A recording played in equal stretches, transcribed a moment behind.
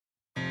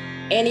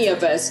Any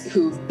of us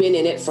who've been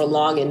in it for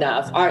long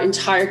enough, our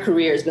entire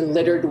career has been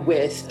littered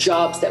with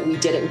jobs that we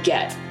didn't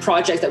get,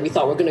 projects that we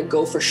thought were going to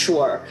go for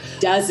sure.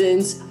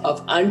 Dozens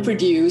of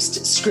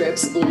unproduced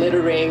scripts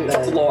littering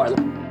the floor.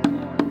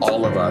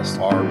 All of us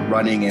are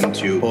running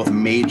into both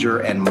major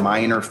and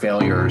minor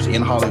failures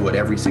in Hollywood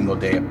every single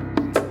day.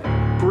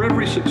 For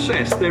every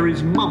success, there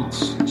is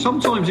months,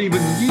 sometimes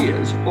even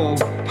years, of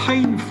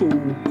painful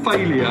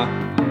failure.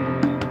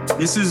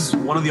 This is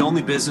one of the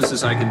only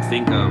businesses I can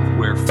think of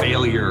where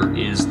failure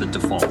is the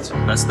default.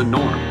 That's the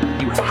norm.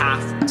 You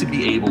have to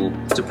be able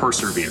to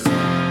persevere.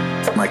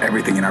 Like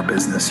everything in our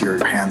business,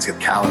 your hands get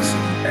callous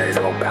and it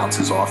all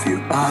bounces off you.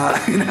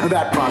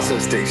 That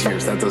process takes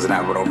years. That doesn't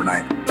happen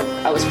overnight.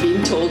 I was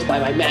being told by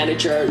my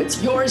manager,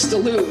 it's yours to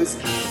lose.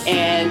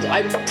 And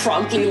I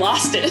promptly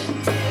lost it.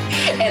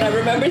 And I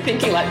remember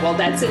thinking like, well,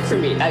 that's it for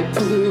me. I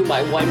blew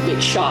my one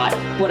big shot.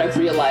 What I've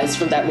realized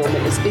from that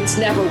moment is it's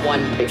never one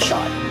big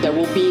shot. There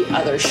will be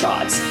other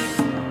shots.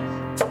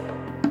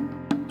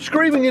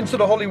 Screaming Into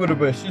the Hollywood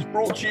Abyss is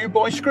brought to you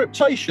by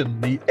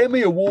Scriptation, the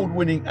Emmy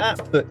award-winning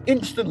app that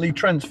instantly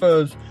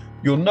transfers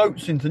your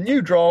notes into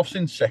new drafts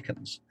in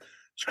seconds.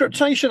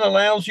 Scriptation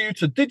allows you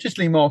to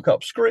digitally mark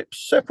up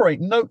scripts, separate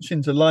notes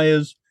into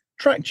layers,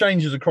 track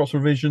changes across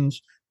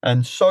revisions,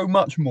 and so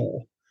much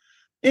more.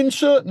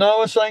 Insert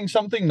Noah saying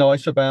something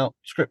nice about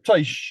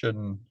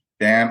Scriptation.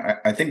 Dan,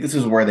 I think this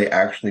is where they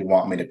actually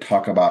want me to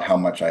talk about how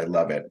much I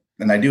love it.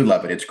 And I do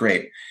love it. It's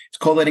great. Its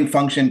collating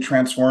function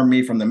transformed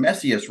me from the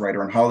messiest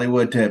writer in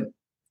Hollywood to,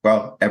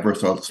 well, ever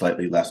so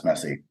slightly less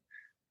messy.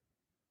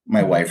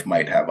 My wife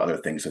might have other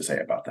things to say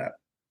about that.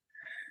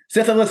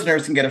 Sitha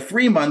listeners can get a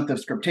free month of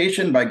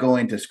Scriptation by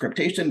going to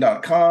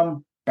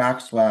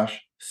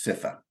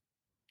scriptation.com/Sitha.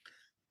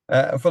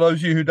 For those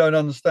of you who don't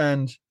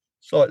understand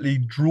slightly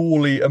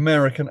drawly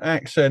American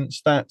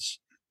accents, that's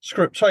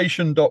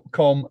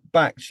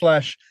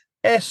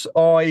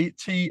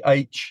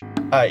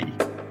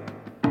scriptation.com/SITHA.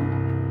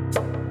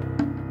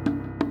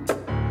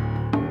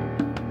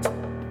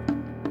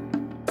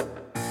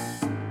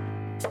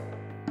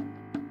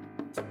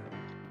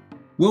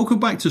 Welcome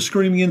back to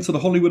Screaming Into the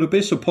Hollywood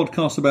Abyss, a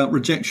podcast about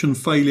rejection,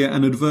 failure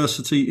and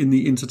adversity in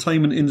the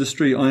entertainment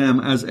industry. I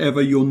am, as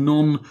ever, your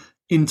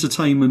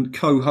non-entertainment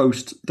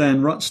co-host,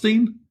 Dan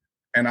Rutstein.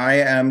 And I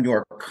am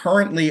your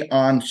currently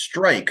on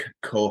strike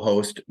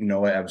co-host,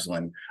 Noah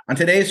Evslin. On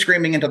today's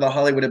Screaming Into the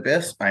Hollywood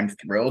Abyss, I'm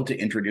thrilled to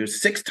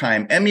introduce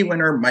six-time Emmy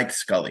winner Mike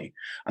Scully.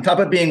 On top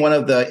of being one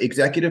of the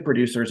executive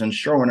producers and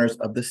showrunners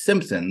of The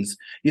Simpsons,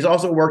 he's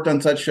also worked on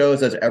such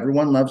shows as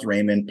Everyone Loves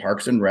Raymond,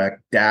 Parks and Rec,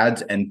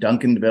 Dads, and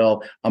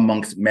Duncanville,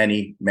 amongst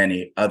many,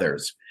 many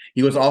others.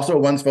 He was also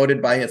once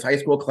voted by his high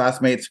school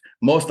classmates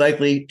most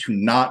likely to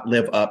not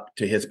live up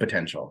to his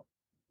potential.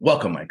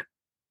 Welcome, Mike.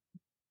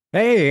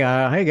 Hey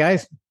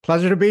guys.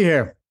 Pleasure to be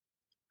here.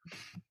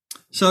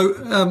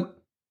 So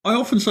I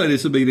often say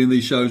this at the beginning of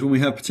these shows when we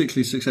have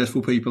particularly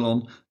successful people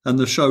on and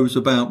the show's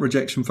about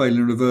rejection,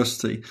 failure and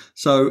adversity.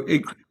 So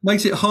it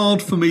makes it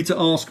hard for me to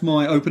ask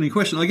my opening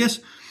question. I guess,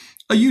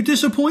 are you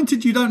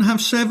disappointed you don't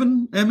have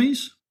 7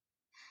 Emmys?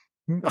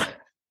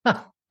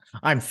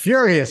 I'm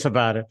furious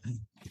about it.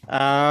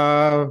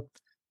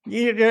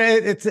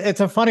 It's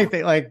a funny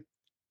thing. Like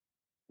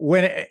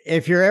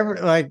if you're ever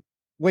like,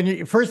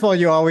 first of all,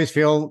 you always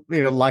feel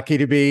lucky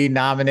to be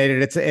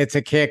nominated. It's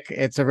a kick.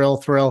 It's a real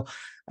thrill.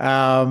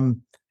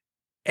 And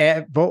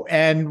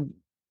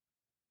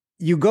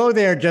you go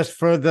there just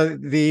for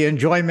the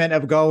enjoyment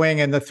of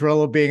going and the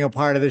thrill of being a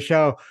part of the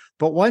show.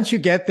 But once you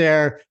get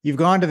there, you've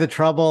gone to the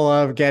trouble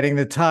of getting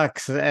the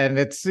tux, and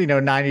it's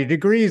 90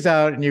 degrees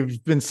out, and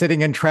you've been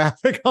sitting in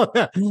traffic.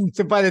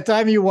 So by the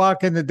time you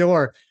walk in the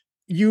door,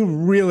 you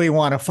really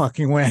want to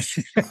fucking win.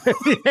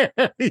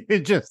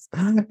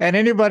 And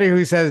anybody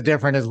who says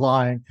different is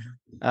lying.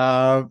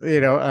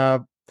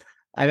 And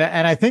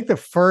I think the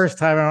first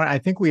time I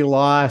think we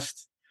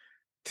lost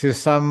to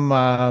some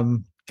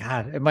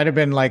it might have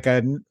been like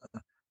a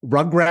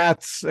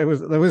Rugrats.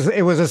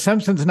 It was a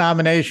Simpsons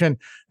nomination,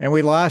 and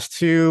we lost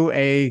to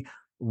a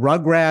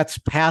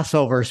Rugrats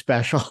Passover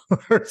special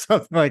or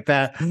something like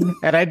that.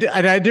 And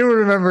I do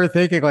remember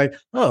thinking like,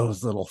 oh,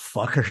 those little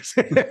fuckers.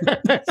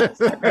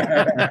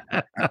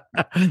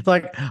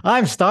 Like,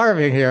 I'm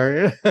starving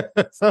here.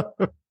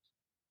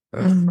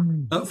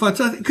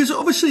 Fantastic. Because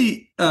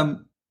obviously it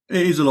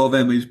is a lot of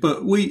Emmys,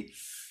 but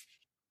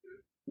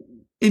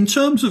in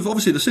terms of,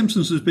 obviously The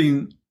Simpsons has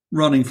been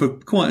running for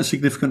quite a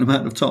significant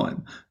amount of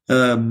time.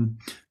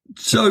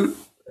 So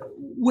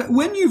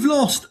when you've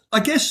lost,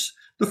 I guess,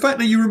 the fact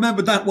that you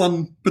remember that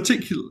one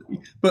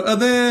particularly, but are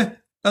there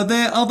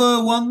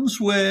other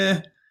ones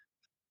where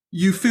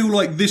you feel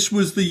like this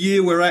was the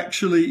year where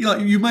actually,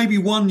 like, you maybe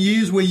won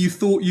years where you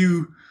thought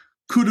you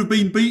could have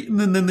been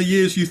beaten, and then the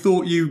years you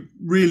thought you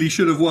really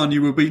should have won,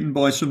 you were beaten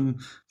by some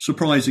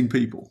surprising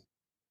people?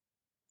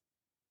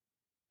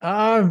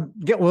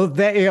 Yeah, well,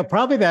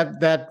 probably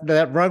that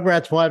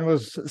Rugrats one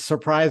was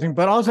surprising,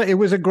 but also it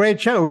was a great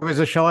show. It was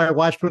a show I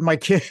watched with my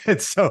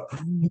kids, so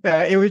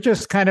it was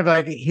just kind of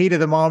like heat of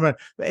the moment.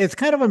 It's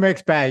kind of a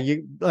mixed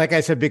bag. Like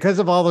I said, because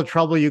of all the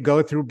trouble you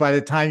go through, by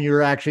the time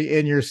you're actually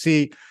in your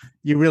seat,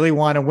 you really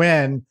want to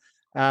win.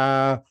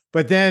 But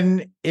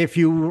then, if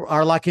you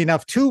are lucky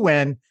enough to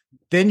win,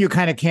 then you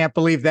kind of can't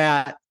believe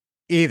that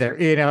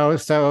either,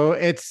 so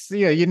it's,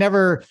 you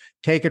never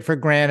take it for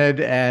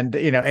granted. And,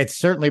 it's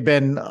certainly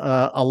been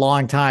a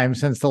long time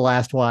since the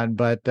last one,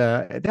 but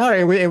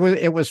no,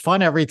 it was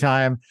fun every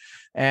time.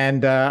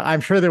 And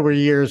I'm sure there were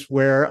years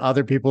where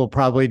other people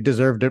probably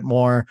deserved it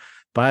more,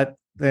 but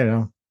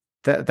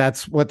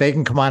that's what they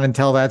can come on and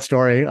tell that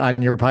story on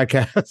your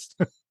podcast.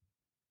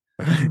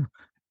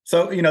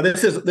 So,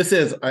 this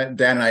is Dan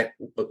and I,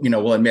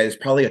 will admit it's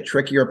probably a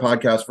trickier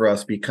podcast for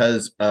us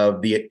because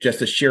of just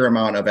the sheer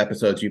amount of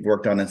episodes you've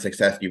worked on and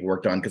success you've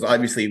worked on. Because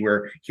obviously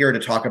we're here to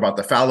talk about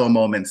the fallow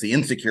moments, the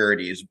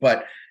insecurities,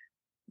 but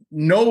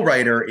no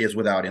writer is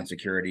without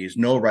insecurities.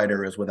 No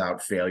writer is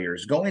without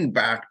failures. Going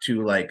back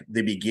to like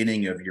the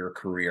beginning of your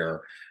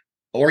career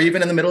or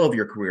even in the middle of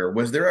your career,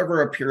 was there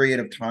ever a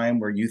period of time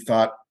where you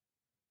thought,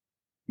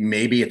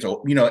 maybe it's,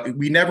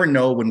 we never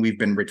know when we've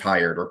been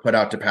retired or put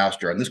out to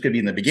pasture. And this could be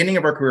in the beginning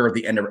of our career or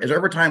the end of it. Is there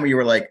ever a time where you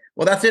were like,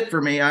 well, that's it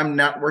for me, I'm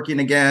not working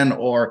again,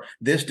 or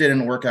this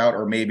didn't work out,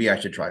 or maybe I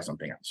should try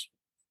something else?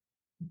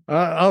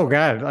 Oh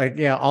God. Like,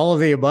 yeah, all of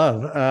the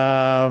above.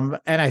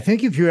 And I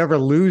think if you ever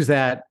lose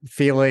that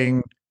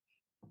feeling,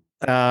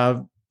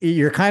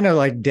 you're kind of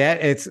like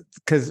dead. It's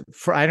because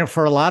I know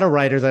for a lot of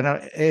writers, I know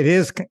it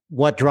is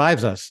what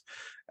drives us.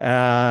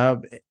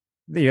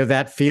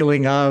 That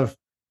feeling of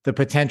the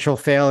potential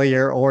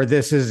failure, or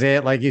this is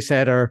it, like you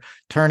said, or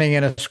turning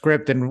in a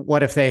script and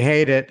what if they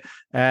hate it,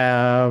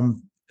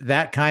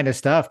 that kind of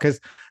stuff. Because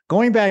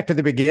going back to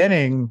the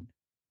beginning,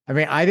 I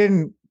mean, I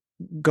didn't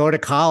go to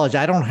college.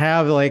 I don't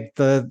have like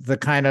the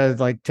kind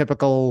of like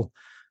typical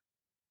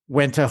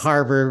went to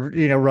Harvard,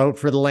 wrote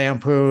for the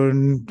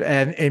Lampoon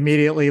and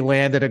immediately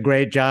landed a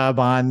great job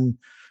on,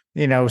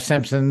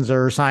 Simpsons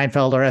or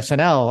Seinfeld or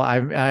SNL.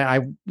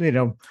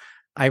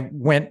 I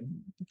went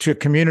to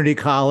community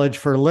college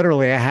for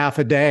literally a half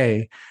a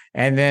day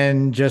and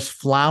then just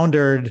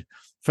floundered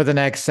for the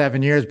next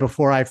 7 years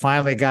before I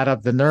finally got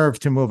up the nerve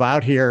to move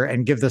out here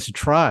and give this a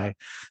try.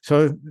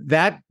 So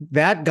that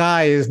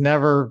guy is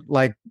never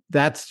like,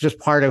 that's just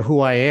part of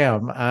who I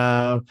am.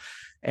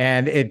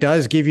 And it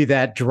does give you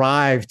that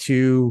drive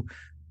to,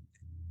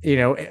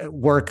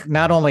 work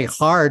not only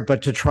hard,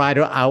 but to try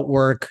to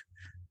outwork,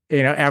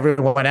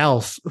 everyone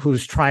else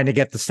who's trying to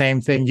get the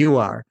same thing you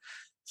are.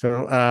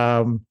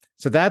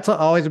 So that's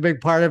always a big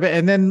part of it.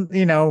 And then,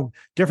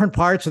 different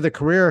parts of the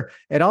career,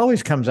 it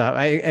always comes up.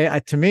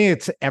 To me,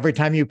 it's every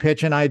time you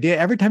pitch an idea,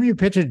 every time you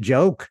pitch a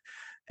joke,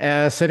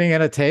 sitting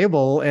at a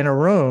table in a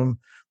room,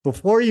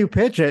 before you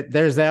pitch it,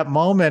 there's that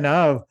moment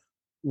of,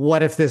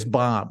 what if this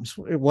bombs?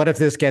 What if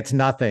this gets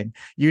nothing?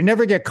 You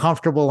never get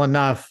comfortable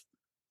enough,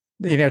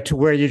 to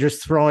where you're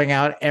just throwing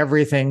out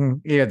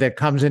everything, that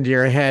comes into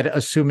your head,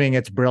 assuming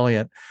it's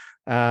brilliant.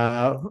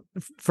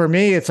 For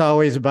me, it's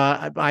always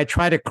about, I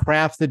try to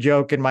craft the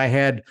joke in my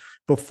head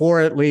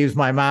before it leaves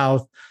my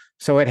mouth,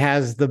 so it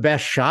has the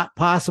best shot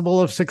possible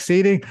of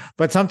succeeding.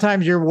 But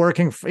sometimes you're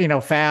working,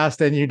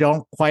 fast and you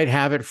don't quite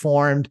have it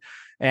formed,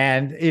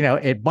 and,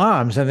 it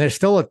bombs. And there's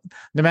still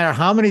no matter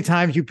how many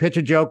times you pitch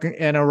a joke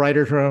in a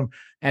writer's room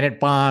and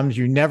it bombs,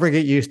 you never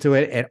get used to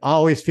it. It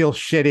always feels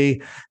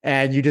shitty.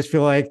 And you just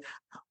feel like,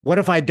 what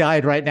if I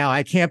died right now?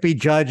 I can't be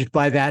judged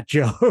by that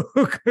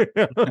joke.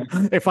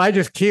 If I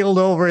just keeled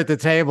over at the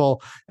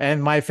table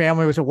and my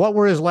family was, what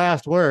were his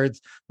last words?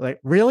 Like,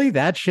 really?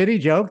 That shitty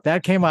joke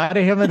that came out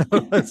of him?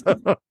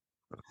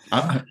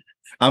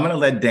 I'm going to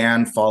let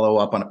Dan follow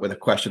up on it with a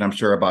question, I'm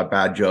sure, about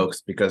bad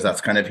jokes, because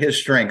that's kind of his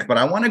strength. But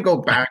I want to go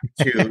back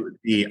to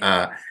you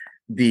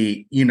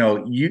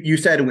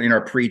said in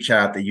our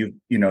pre-chat that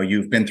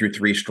you've been through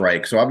 3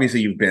 strikes. So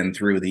obviously you've been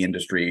through the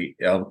industry.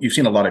 You've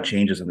seen a lot of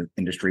changes in the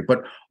industry.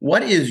 But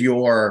what is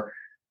your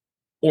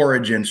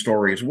origin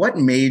stories? What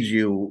made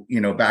you,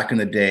 back in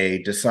the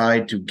day,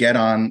 decide to get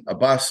on a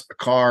bus, a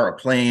car, a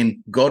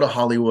plane, go to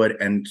Hollywood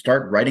and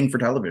start writing for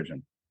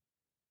television?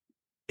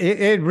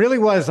 It really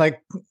was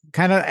like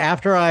kind of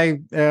after I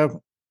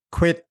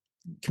quit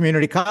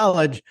community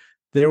college,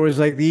 there was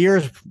like the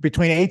years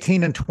between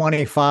 18 and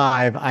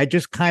 25. I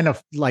just kind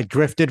of like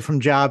drifted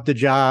from job to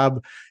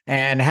job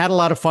and had a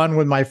lot of fun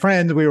with my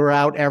friends. We were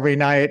out every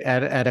night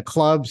at a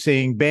club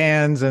seeing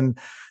bands and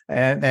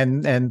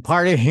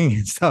partying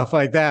and stuff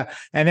like that.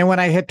 And then when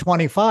I hit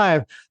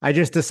 25, I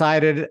just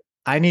decided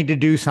I need to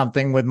do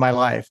something with my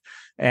life.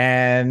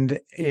 And,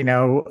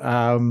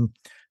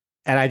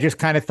 and I just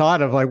kind of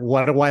thought of like,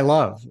 what do I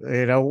love?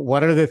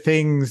 What are the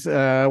things,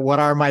 what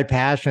are my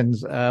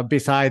passions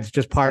besides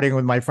just partying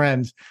with my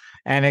friends?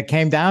 And it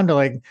came down to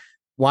like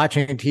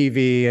watching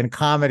TV and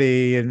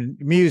comedy and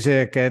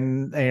music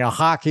and,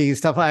 hockey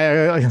stuff.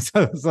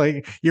 So it's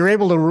like, you're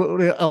able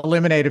to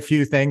eliminate a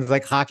few things,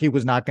 like hockey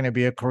was not going to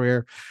be a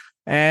career.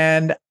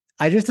 And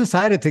I just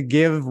decided to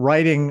give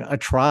writing a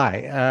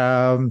try.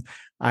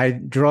 I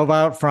drove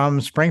out from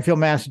Springfield,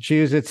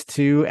 Massachusetts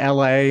to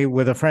LA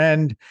with a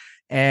friend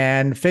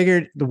and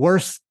figured the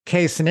worst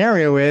case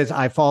scenario is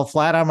I fall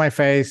flat on my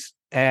face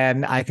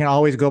and I can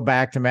always go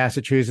back to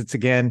Massachusetts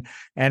again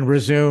and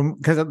resume.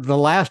 Because the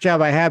last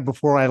job I had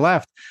before I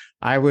left,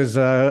 I was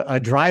a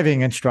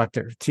driving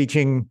instructor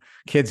teaching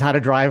kids how to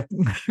drive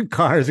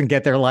cars and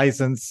get their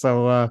license.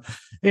 So,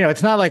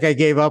 it's not like I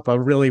gave up a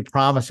really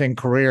promising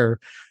career.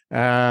 But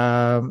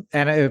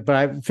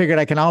I figured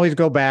I can always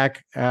go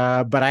back.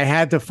 But I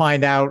had to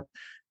find out,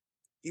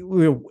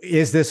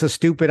 is this a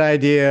stupid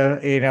idea,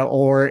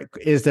 or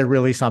is there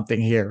really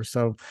something here?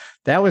 So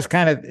that was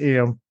kind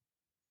of,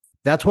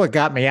 that's what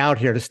got me out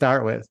here to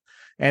start with.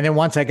 And then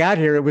once I got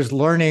here, it was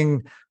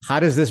learning, how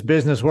does this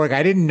business work?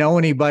 I didn't know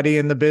anybody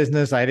in the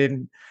business. I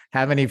didn't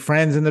have any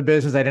friends in the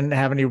business. I didn't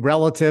have any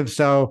relatives.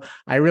 So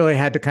I really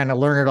had to kind of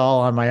learn it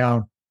all on my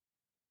own.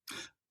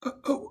 At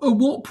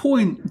what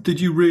point did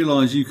you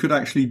realize you could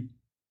actually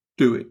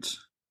do it?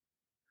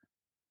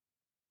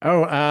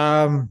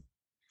 There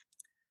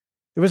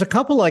was a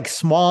couple like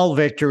small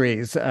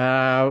victories.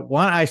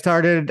 One,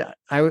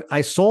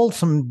 I sold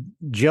some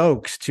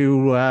jokes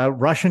to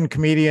Russian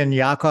comedian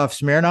Yakov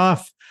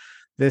Smirnoff.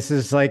 This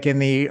is like in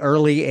the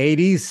early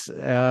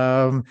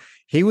 80s.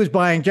 He was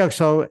buying jokes.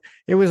 So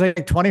it was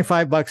like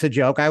 $25 a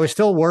joke. I was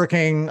still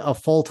working a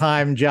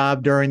full-time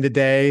job during the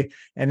day.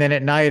 And then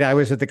at night, I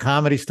was at the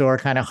Comedy Store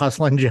kind of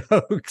hustling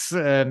jokes.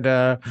 And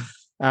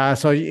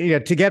so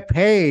to get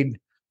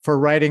paid for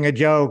writing a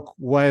joke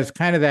was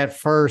kind of that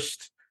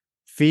first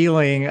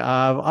feeling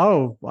of,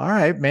 oh, all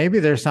right, maybe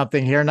there's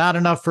something here. Not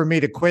enough for me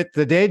to quit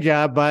the day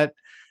job, but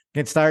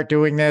can start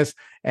doing this.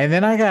 And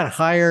then I got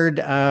hired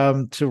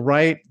to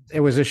write. It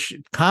was a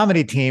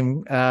comedy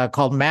team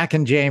called Mac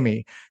and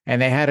Jamie,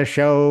 and they had a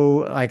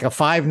show, like a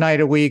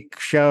 5-night-a-week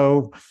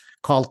show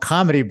called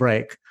Comedy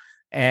Break.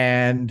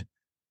 And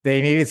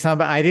they needed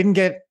somebody. I didn't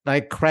get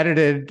like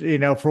credited,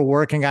 for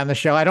working on the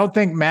show. I don't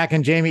think Mac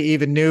and Jamie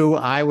even knew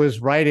I was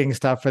writing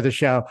stuff for the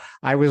show.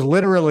 I was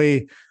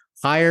literally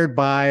hired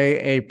by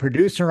a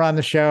producer on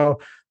the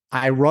show.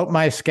 I wrote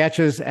my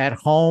sketches at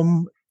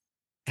home,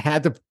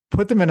 had to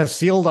put them in a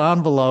sealed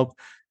envelope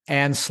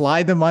and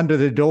slide them under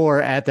the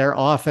door at their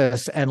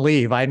office and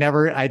leave. I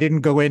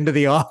didn't go into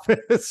the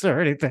office or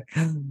anything.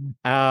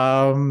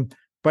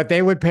 But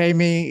they would pay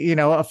me,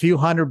 a few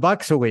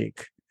 $100 a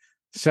week.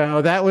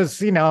 So that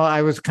was,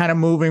 I was kind of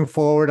moving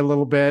forward a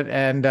little bit.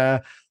 And,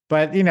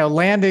 but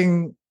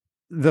landing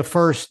the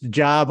first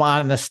job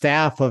on the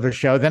staff of a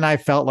show, then I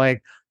felt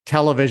like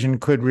television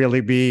could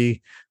really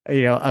be,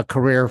 a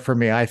career for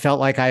me. I felt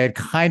like I had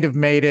kind of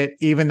made it,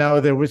 even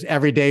though there was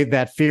every day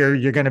that fear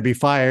you're going to be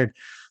fired.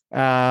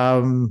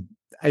 At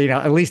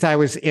least I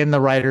was in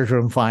the writer's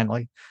room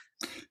finally.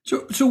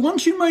 So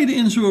once you made it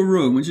into a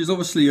room, which is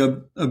obviously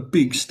a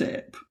big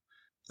step,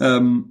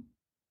 when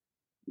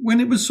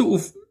it was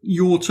sort of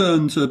your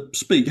turn to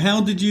speak, how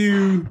did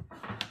you,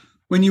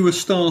 when you were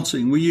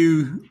starting, were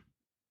you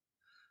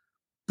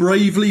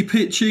bravely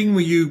pitching?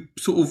 Were you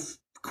sort of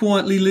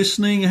quietly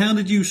listening? How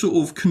did you sort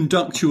of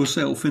conduct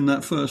yourself in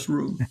that first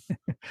room?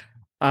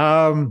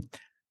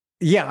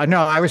 Yeah,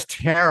 no, I was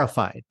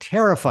terrified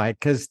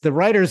because the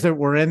writers that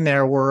were in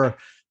there were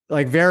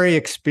like very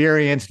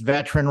experienced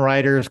veteran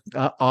writers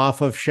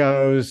off of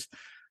shows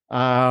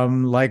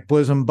like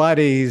Bosom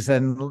Buddies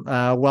and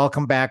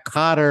Welcome Back,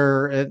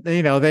 Kotter.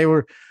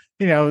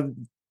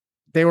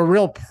 They were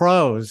real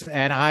pros,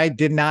 and I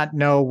did not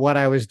know what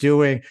I was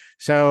doing.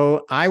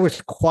 So I was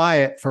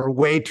quiet for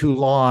way too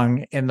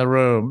long in the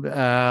room.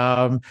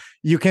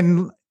 You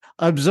can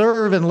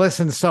observe and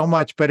listen so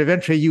much, but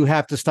eventually you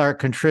have to start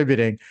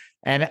contributing.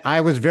 And I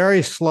was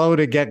very slow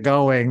to get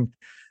going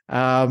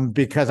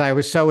because I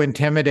was so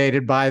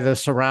intimidated by the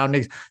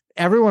surroundings.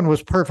 Everyone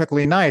was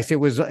perfectly nice. It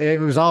was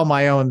all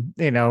my own,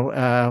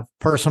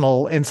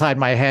 personal inside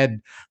my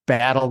head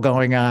battle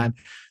going on.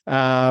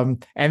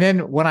 And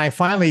then when I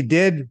finally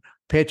did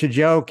pitch a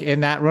joke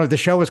in that room, the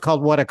show was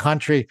called What a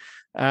Country,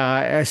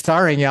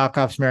 starring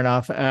Yakov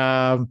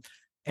Smirnoff.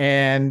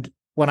 And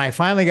when I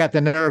finally got the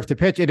nerve to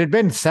pitch, it had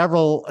been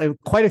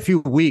quite a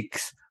few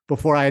weeks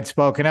before I had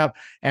spoken up.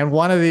 And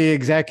one of the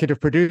executive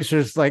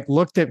producers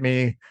looked at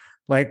me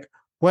like,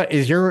 what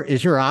is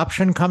your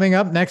option coming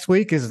up next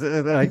week? I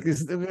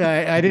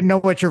didn't know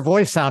what your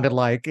voice sounded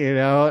like,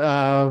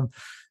 so,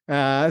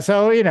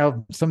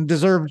 some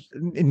deserved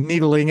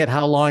needling at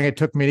how long it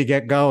took me to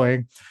get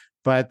going.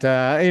 But,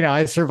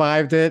 I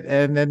survived it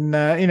and then,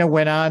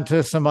 went on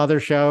to some other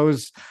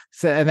shows.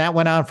 And that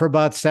went on for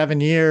about 7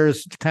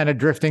 years, kind of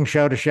drifting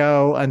show to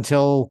show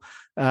until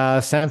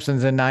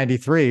Simpsons in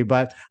 93.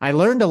 But I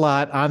learned a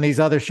lot on these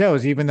other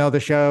shows, even though the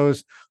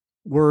shows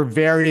were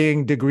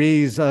varying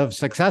degrees of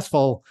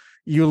successful.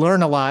 You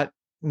learn a lot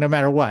no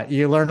matter what.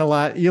 You learn a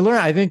lot.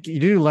 I think you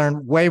do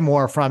learn way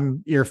more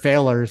from your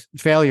failures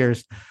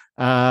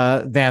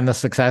than the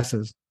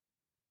successes.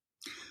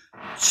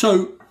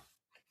 So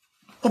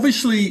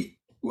obviously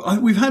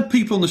we've had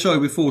people on the show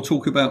before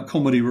talk about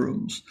comedy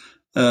rooms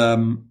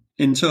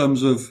in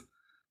terms of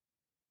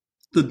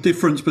the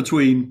difference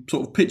between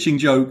sort of pitching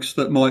jokes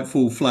that might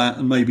fall flat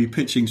and maybe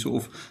pitching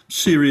sort of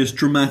serious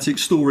dramatic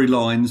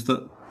storylines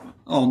that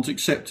aren't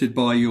accepted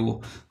by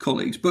your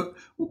colleagues. But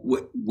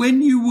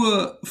when you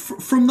were,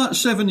 from that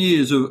 7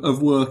 years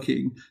of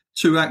working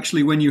to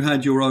actually when you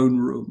had your own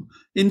room,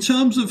 in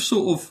terms of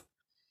sort of,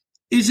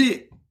 is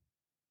it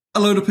a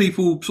load of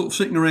people sort of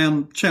sitting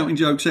around shouting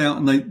jokes out,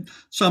 and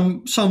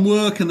some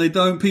work and they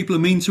don't, people are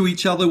mean to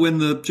each other when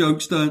the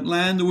jokes don't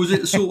land? Or was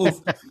it sort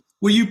of,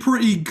 were you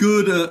pretty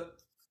good at,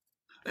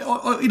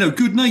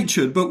 good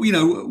natured, but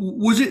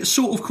was it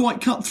sort of quite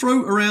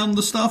cutthroat around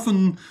the stuff,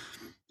 and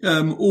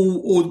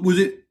or was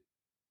it?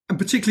 And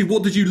particularly,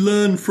 what did you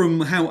learn from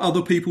how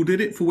other people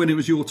did it for when it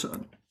was your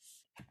turn?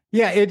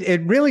 Yeah,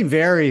 it really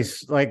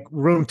varies, like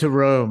room to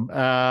room.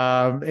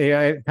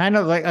 Kind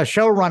of like a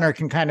showrunner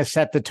can kind of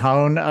set the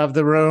tone of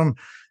the room,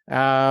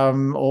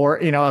 or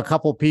a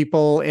couple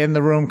people in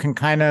the room can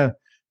kind of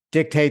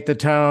dictate the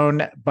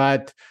tone.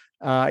 But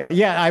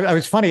I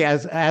was funny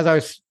as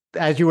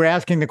you were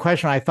asking the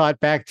question, I thought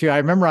back to, I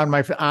remember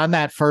on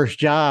that first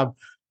job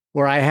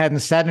where I hadn't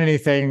said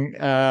anything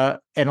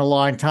in a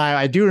long time.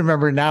 I do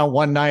remember now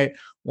one night,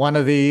 one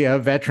of the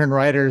veteran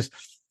writers,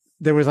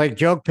 there was like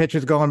joke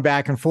pitches going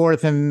back and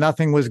forth and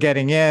nothing was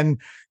getting in.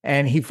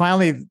 And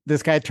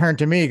this guy turned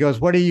to me, he goes,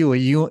 "What are you,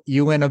 a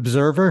UN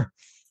observer?"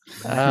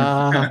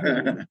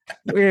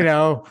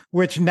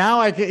 Which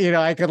now I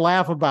could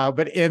laugh about,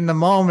 but in the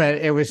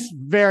moment it was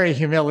very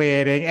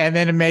humiliating, and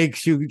then it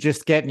makes you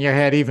just get in your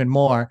head even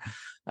more.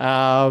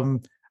 I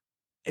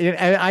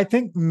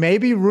think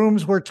maybe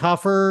rooms were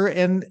tougher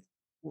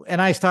when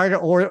I started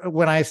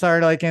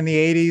like in the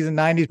 80s and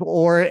 90s,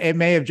 or it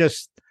may have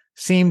just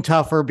seemed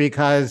tougher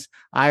because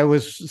I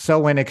was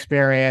so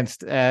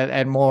inexperienced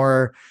and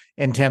more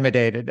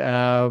intimidated.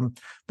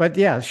 But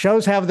yeah,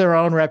 shows have their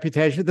own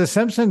reputation. The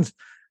Simpsons,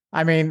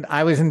 I mean,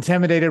 I was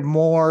intimidated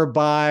more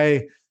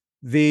by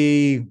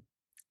the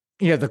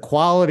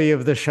quality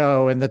of the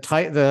show and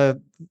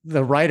the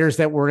writers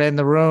that were in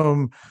the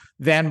room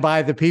than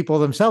by the people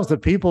themselves. The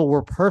people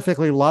were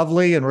perfectly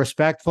lovely and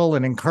respectful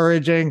and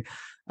encouraging.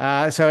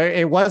 So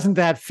it wasn't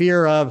that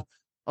fear of,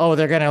 oh,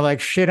 they're going to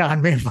like shit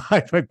on me if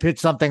I pitch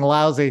something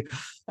lousy.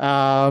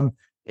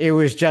 It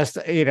was just,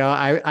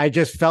 I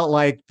just felt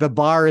like the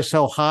bar is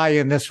so high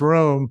in this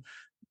room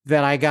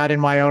that I got in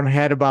my own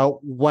head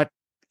about what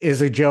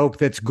is a joke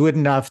that's good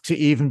enough to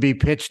even be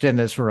pitched in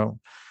this room.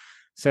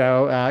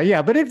 So,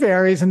 but it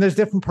varies, and there's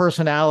different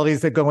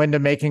personalities that go into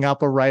making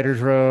up a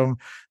writer's room.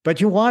 But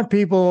you want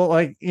people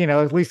like,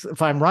 at least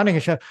if I'm running a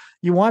show,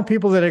 you want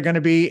people that are going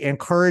to be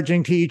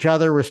encouraging to each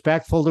other,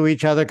 respectful to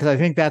each other, because I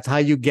think that's how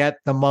you get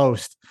the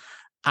most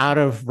out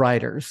of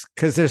writers,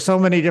 because there's so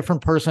many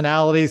different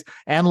personalities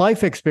and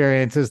life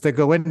experiences that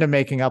go into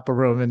making up a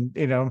room.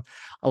 And,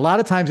 a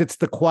lot of times it's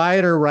the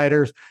quieter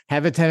writers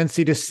have a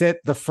tendency to sit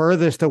the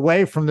furthest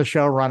away from the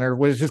showrunner,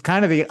 which is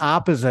kind of the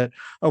opposite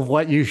of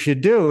what you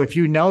should do. If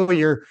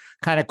you're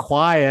kind of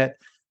quiet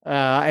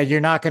and you're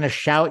not going to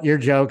shout your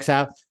jokes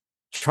out,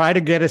 try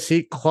to get a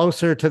seat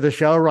closer to the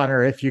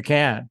showrunner if you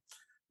can.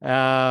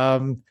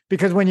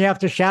 Because when you have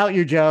to shout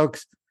your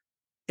jokes,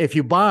 if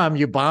you bomb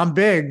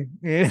big.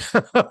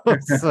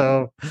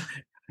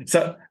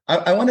 So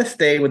I want to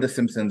stay with The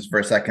Simpsons for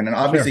a second. And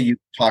obviously You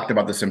talked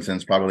about The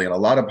Simpsons probably in a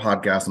lot of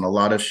podcasts and a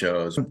lot of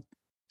shows.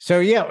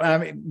 So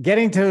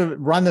getting to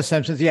run The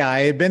Simpsons, I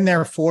had been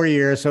there 4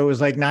 years. So it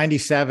was like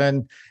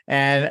 97,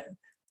 and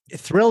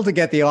thrilled to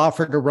get the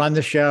offer to run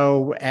the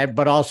show,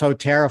 but also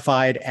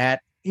terrified at,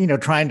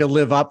 trying to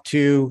live up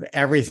to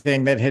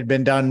everything that had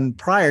been done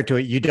prior to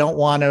it. You don't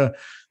want to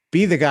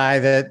be the guy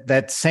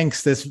that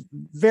sinks this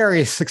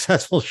very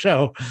successful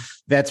show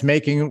that's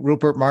making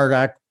Rupert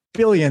Murdoch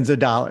billions of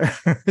dollars,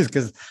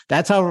 because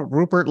that's how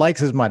Rupert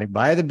likes his money,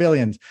 by the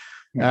billions.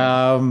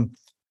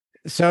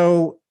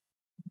 So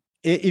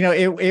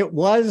it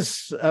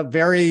was a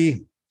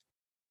very,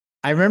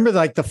 I remember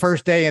like the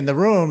first day in the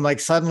room,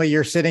 like suddenly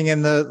you're sitting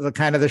in the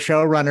kind of the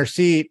showrunner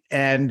seat,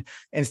 and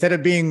instead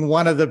of being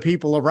one of the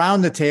people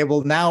around the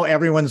table, now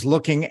everyone's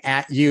looking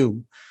at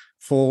you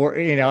for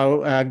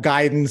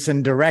guidance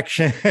and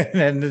direction,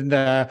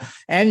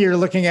 and you're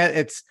looking at,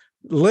 it's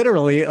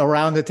literally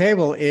around the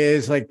table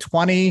is like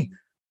 20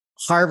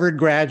 Harvard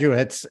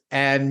graduates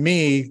and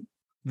me,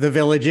 the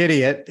village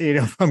idiot,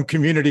 from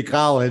community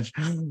college.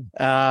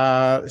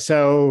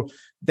 So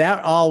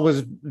that all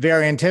was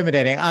very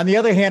intimidating. On the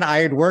other hand, I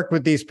had worked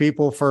with these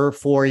people for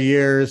 4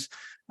 years,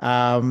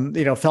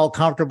 felt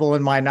comfortable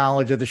in my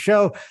knowledge of the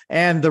show,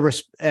 and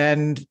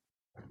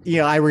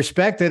I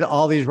respected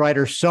all these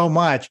writers so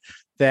much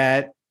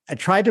that I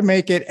tried to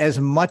make it as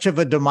much of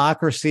a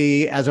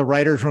democracy as a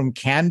writer's room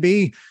can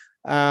be.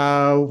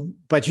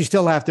 But you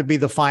still have to be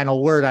the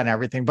final word on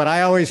everything. But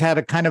I always had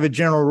a kind of a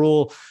general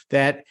rule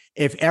that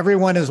if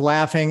everyone is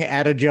laughing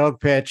at a joke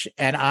pitch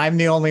and I'm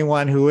the only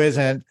one who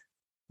isn't,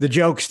 the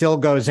joke still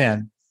goes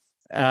in.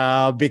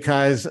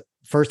 Because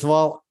first of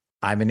all,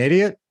 I'm an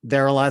idiot.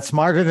 They're a lot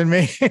smarter than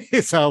me.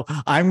 So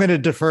I'm going to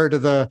defer to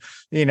the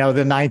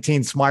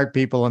 19 smart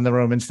people in the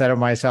room instead of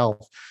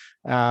myself.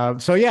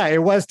 So yeah,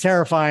 it was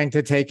terrifying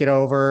to take it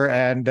over,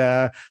 and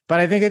but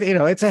I think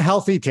it's a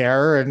healthy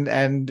terror,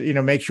 and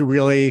makes you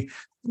really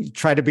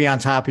try to be on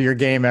top of your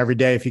game every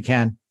day if you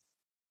can.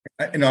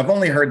 I've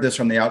only heard this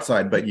from the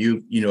outside, but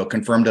you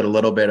confirmed it a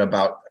little bit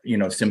about,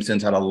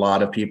 Simpsons had a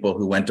lot of people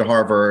who went to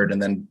Harvard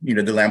and then,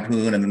 the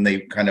Lampoon, and then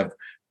they kind of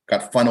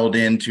got funneled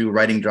into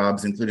writing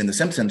jobs, including the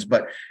Simpsons.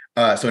 But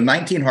so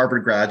 19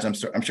 Harvard grads,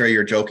 I'm sure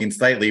you're joking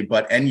slightly,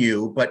 but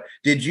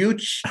did you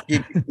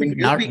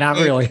not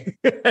really.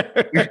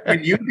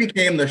 When you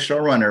became the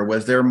showrunner,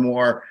 was there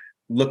more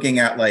looking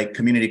at like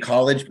community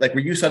college? Like,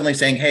 were you suddenly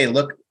saying, hey,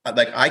 look,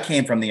 like I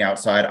came from the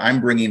outside, I'm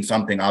bringing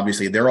something,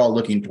 obviously they're all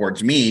looking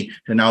towards me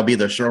to now be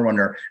the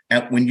showrunner.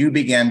 And when you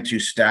began to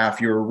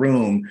staff your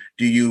room,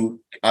 do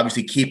you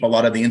obviously keep a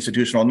lot of the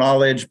institutional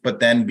knowledge, but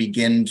then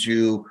begin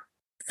to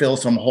fill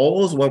some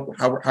holes?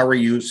 How are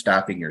you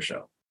staffing your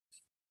show?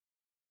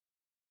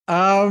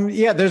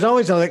 Yeah, there's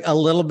always a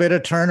little bit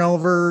of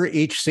turnover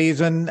each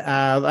season.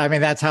 I mean,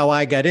 that's how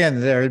I got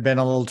in. There had been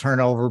a little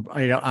turnover,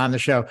 on the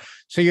show.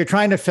 So you're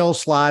trying to fill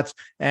slots,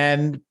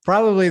 and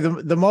probably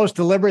the most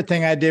deliberate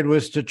thing I did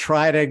was to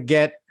try to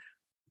get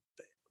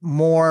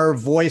more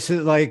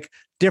voices, like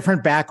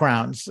different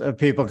backgrounds of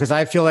people, because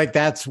I feel like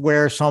that's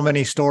where so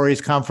many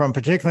stories come from,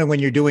 particularly when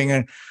you're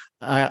doing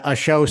a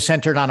show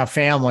centered on a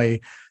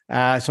family.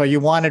 So you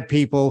wanted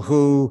people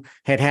who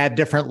had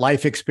different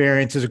life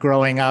experiences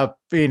growing up,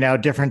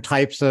 different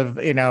types of,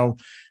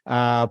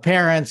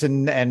 parents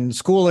and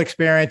school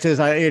experiences.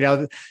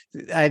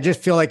 I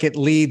just feel like it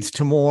leads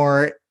to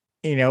more,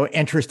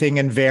 interesting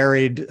and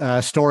varied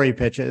story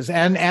pitches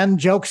and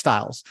joke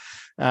styles.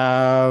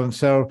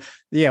 So,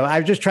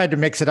 I've just tried to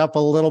mix it up a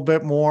little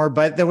bit more,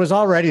 but there was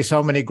already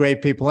so many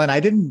great people, and I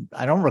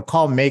don't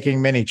recall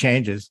making many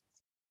changes.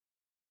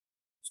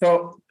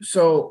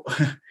 So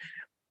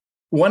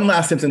one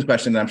last Simpsons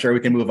question, and I'm sure we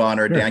can move on,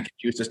 or Dan can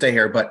choose to stay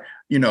here. But,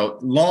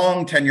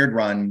 long tenured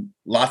run,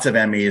 lots of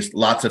Emmys,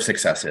 lots of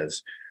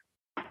successes.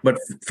 But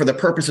for the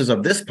purposes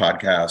of this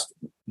podcast,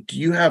 do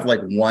you have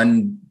like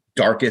one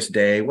darkest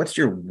day? What's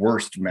your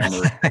worst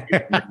memory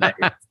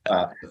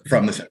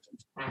from the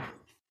Simpsons?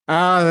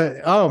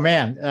 Oh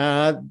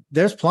man,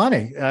 there's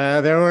plenty.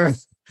 There were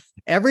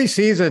every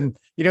season.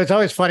 It's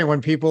always funny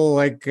when people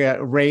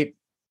rate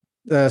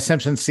the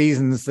Simpsons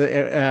seasons.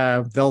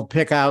 They'll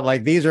pick out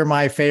like, these are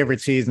my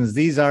favorite seasons,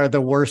 these are the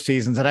worst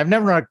seasons, and I've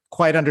never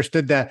quite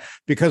understood that,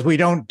 because we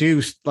don't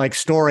do like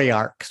story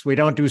arcs. We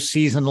don't do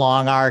season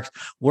long arcs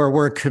where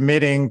we're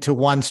committing to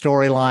one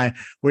storyline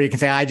where you can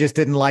say, I just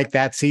didn't like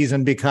that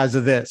season because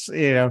of this.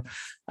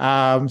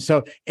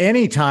 So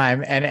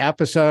anytime an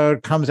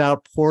episode comes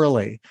out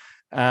poorly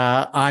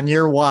on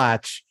your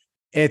watch,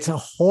 it's a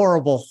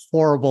horrible,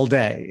 horrible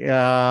day.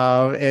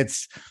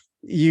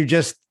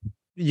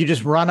 You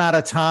just run out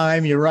of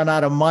time, you run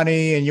out of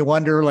money, and you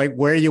wonder like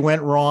where you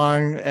went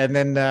wrong. And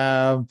then,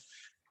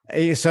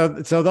 so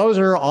those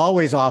are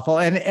always awful.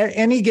 And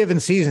any given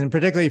season,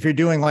 particularly if you're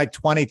doing like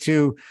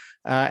 22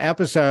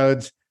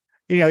 episodes,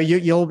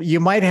 you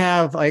might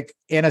have like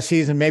in a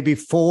season, maybe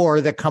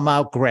 4 that come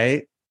out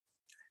great.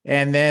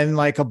 And then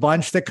like a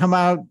bunch that come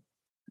out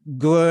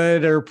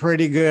good or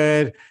pretty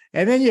good.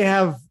 And then you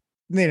have,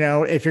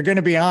 if you're going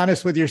to be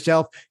honest with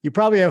yourself, you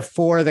probably have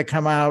 4 that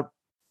come out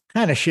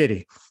kind of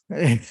shitty.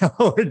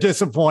 Or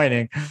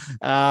disappointing.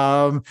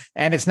 And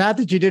it's not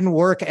that you didn't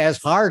work as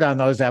hard on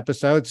those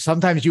episodes.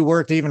 Sometimes you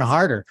worked even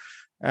harder.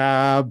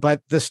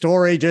 But the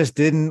story just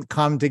didn't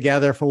come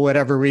together for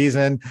whatever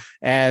reason.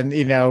 And,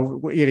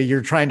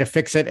 you're trying to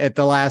fix it at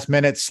the last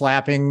minute,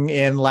 slapping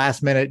in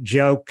last minute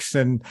jokes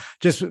and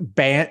just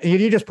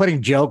you're just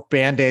putting joke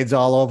Band-Aids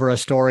all over a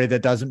story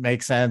that doesn't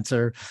make sense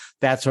or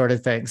that sort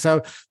of thing.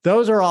 So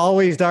those are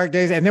always dark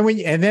days. And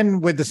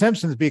then with the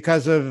Simpsons,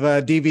 because of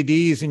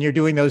DVDs, and you're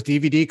doing those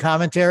DVD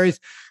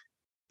commentaries,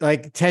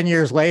 like 10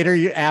 years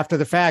later, after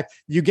the fact,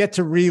 you get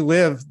to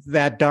relive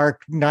that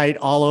dark night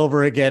all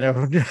over again.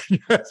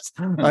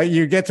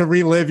 You get to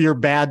relive your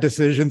bad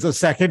decisions a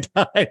second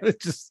time.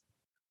 It's just...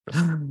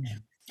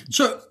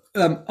 So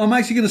I'm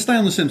actually going to stay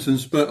on The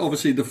Simpsons, but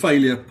obviously the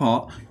failure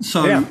part.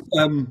 So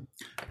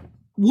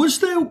was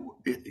there...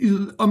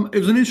 it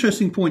was an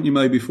interesting point you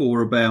made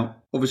before about,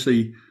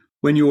 obviously,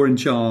 when you're in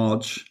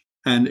charge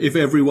and if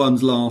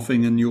everyone's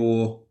laughing and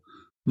you're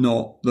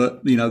not,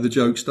 that the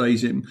joke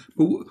stays in.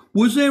 But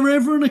was there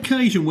ever an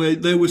occasion where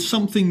there was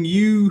something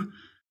you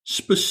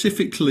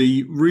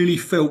specifically really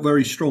felt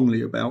very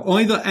strongly about,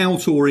 either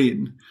out or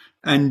in,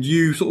 and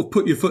you sort of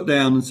put your foot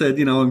down and said,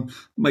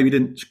 maybe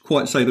didn't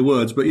quite say the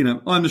words, but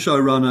I'm the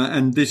showrunner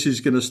and this is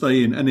going to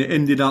stay in, and it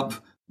ended up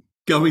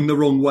going the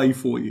wrong way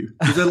for you?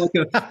 Is there like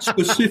a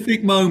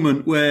specific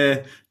moment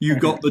where you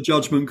got the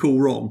judgment call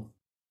wrong?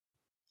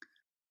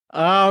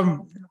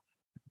 I'm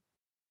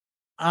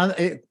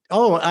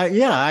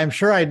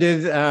sure I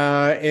did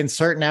in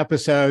certain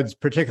episodes,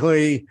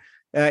 particularly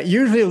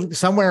usually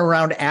somewhere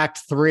around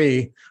Act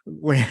 3,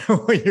 when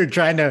you're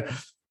trying to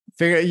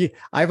figure.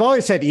 I've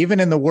always said, even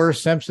in the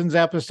worst Simpsons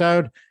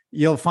episode,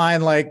 you'll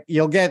find like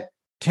you'll get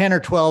 10 or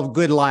 12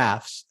 good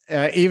laughs,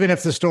 even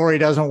if the story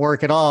doesn't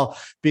work at all,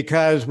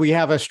 because we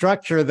have a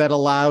structure that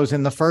allows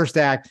in the first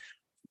act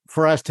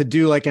for us to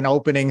do like an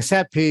opening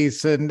set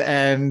piece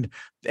and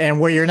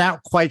where you're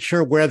not quite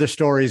sure where the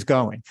story's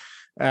going.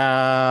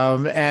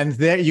 And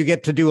there you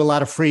get to do a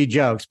lot of free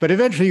jokes, but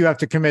eventually you have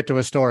to commit to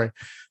a story.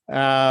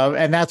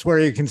 And that's where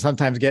you can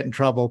sometimes get in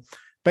trouble.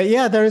 But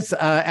yeah, there's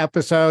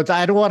episodes.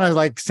 I don't want to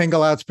like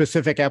single out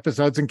specific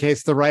episodes in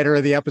case the writer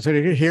of the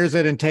episode hears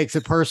it and takes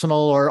it personal,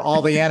 or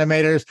all the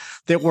animators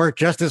that work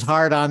just as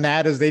hard on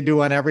that as they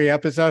do on every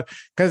episode,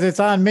 because it's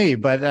on me.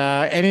 But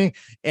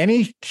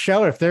any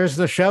show, if there's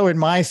the show in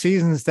my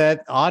seasons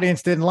that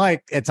audience didn't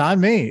like, it's on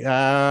me.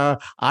 I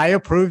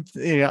approved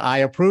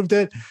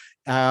it.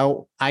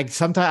 I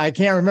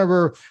can't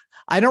remember.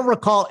 I don't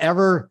recall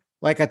ever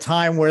like a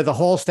time where the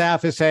whole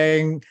staff is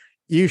saying,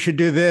 you should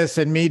do this,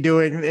 and me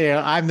doing,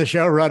 I'm the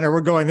showrunner, we're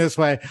going this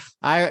way.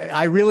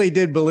 I really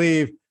did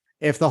believe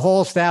if the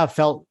whole staff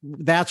felt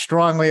that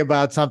strongly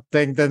about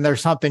something, then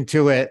there's something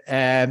to it,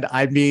 and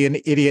I'd be an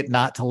idiot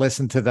not to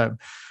listen to them.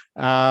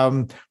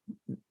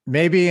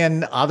 Maybe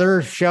in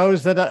other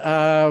shows that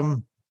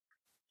I've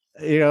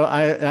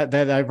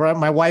run,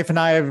 my wife and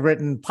I have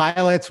written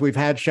pilots. We've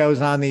had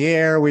shows on the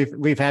air.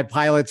 We've had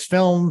pilots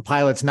filmed,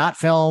 pilots not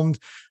filmed,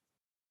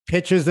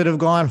 pitches that have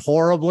gone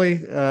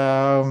horribly.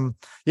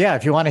 Yeah,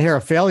 if you want to hear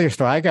a failure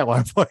story, I got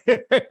one for you.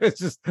 It's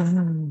just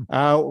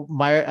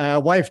my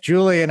wife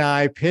Julie and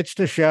I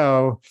pitched a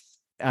show,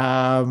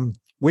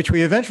 which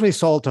we eventually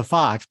sold to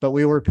Fox, but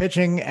we were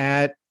pitching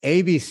at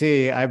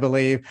ABC, I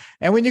believe.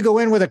 And when you go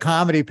in with a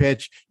comedy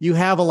pitch, you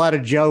have a lot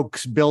of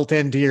jokes built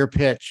into your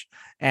pitch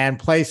and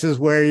places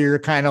where you're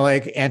kind of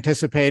like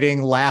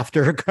anticipating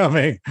laughter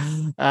coming.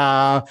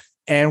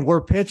 And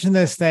we're pitching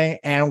this thing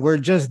and we're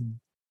just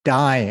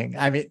dying.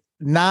 I mean,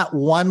 not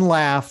one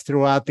laugh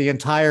throughout the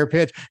entire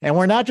pitch. And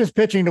we're not just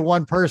pitching to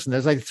one person.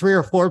 There's like 3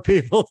 or 4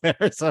 people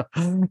there. So,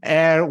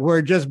 and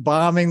we're just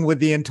bombing with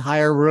the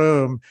entire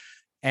room.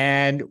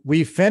 And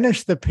we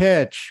finished the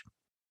pitch.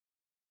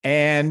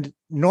 And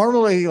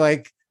normally,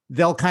 like,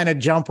 they'll kind of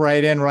jump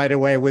right in right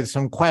away with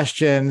some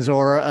questions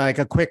or like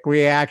a quick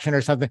reaction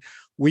or something.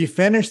 We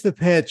finished the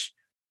pitch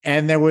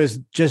and there was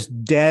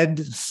just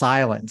dead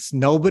silence.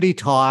 Nobody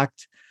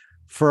talked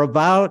for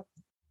about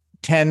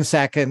 10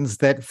 seconds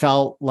that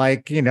felt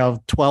like,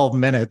 12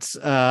 minutes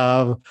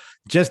of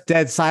just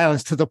dead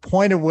silence, to the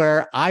point of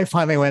where I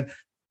finally went,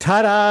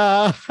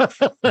 ta-da.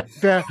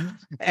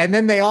 And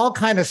then they all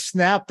kind of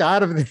snapped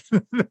out of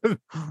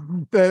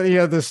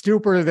the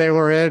stupor they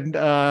were in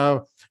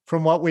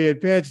from what we had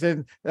pitched.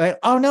 And like,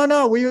 oh,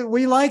 no,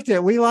 we liked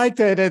it. We liked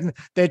it. And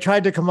they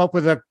tried to come up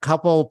with a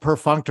couple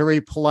perfunctory,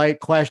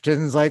 polite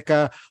questions like,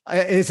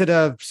 is it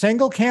a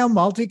single cam,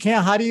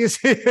 multicam? How do you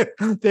see it?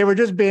 They were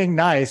just being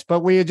nice,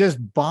 but we had just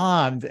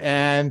bombed.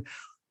 And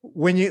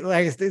when you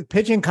like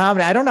pitching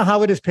comedy, I don't know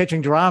how it is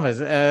pitching dramas,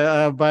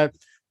 but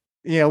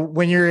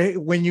when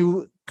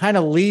you kind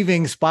of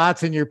leaving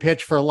spots in your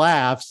pitch for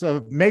laughs,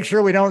 so make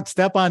sure we don't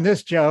step on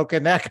this joke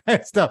and that kind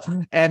of stuff,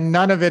 and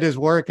none of it is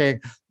working.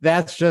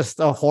 That's just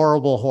a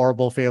horrible,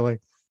 horrible feeling.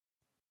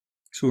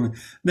 Sorry.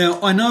 Now,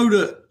 I know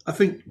that I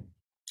think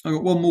I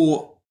got one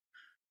more.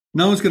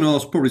 No one's going to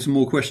ask probably some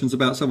more questions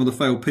about some of the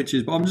failed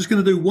pitches, but I'm just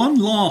going to do one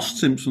last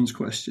Simpsons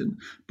question.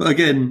 But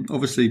again,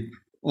 obviously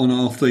on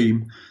our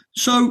theme.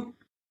 So,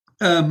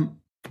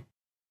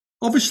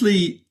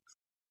 obviously,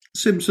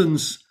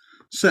 Simpsons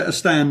set a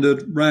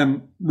standard,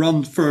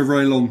 run for a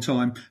very long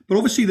time. But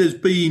obviously there's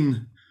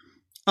been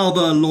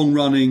other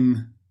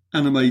long-running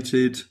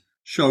animated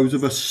shows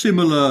of a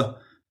similar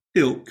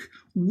ilk.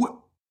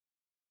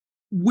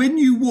 When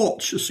you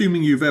watch,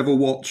 assuming you've ever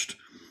watched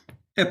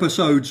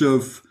episodes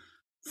of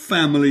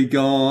Family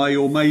Guy,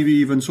 or maybe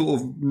even sort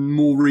of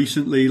more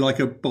recently like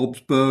a Bob's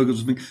Burgers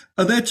or something,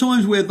 are there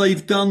times where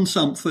they've done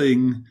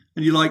something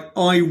and you're like,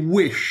 I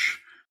wish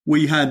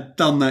we had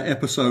done that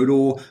episode,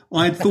 or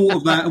I had thought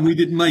of that and we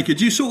didn't make it?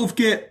 Do you sort of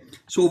get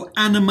sort of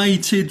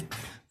animated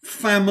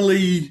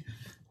family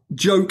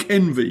joke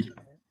envy?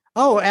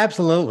 Oh,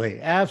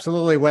 absolutely.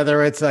 Absolutely.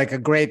 Whether it's like a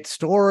great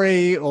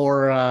story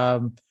or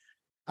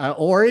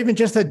even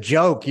just a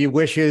joke you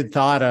wish you'd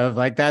thought of,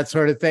 like that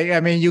sort of thing.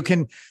 I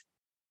mean,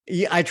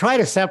 I try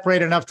to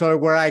separate enough to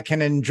where I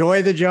can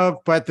enjoy the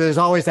joke, but there's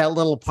always that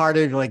little part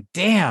of you like,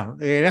 damn,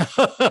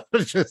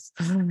 just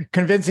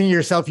convincing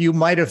yourself you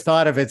might have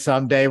thought of it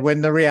someday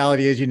when the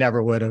reality is you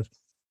never would have.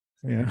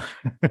 Yeah.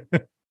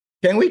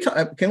 Can we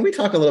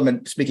talk a little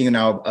bit, speaking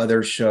now of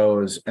other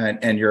shows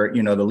and your,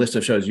 the list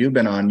of shows you've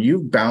been on?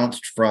 You've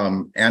bounced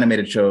from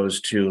animated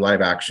shows to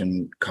live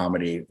action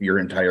comedy your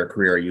entire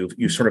career.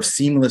 You've sort of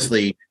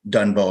seamlessly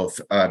done both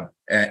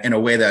in a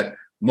way that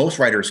most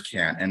writers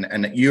can't,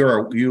 and you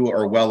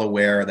are well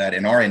aware that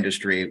in our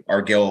industry,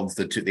 our guilds,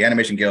 the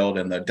Animation Guild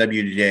and the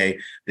WGA,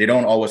 they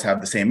don't always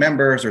have the same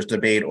members. There's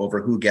debate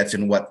over who gets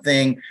in what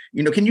thing.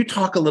 Can you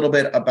talk a little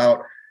bit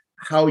about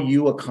how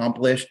you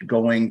accomplished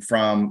going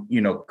from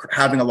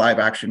having a live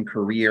action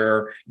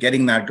career,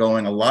 getting that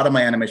going? A lot of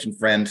my animation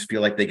friends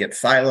feel like they get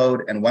siloed,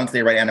 and once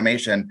they write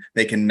animation,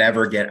 they can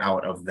never get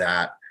out of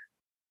that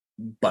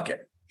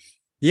bucket.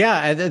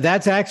 Yeah,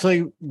 that's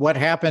actually what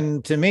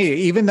happened to me.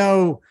 Even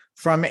though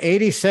from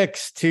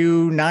 86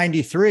 to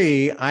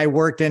 93, I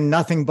worked in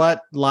nothing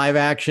but live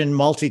action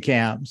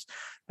multicams.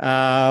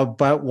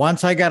 But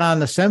once I got on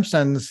The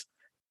Simpsons,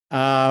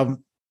 I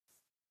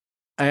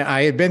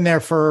had been there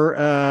for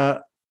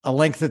a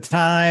length of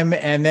time.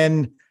 And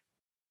then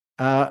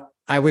my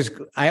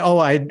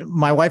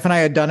wife and I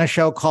had done a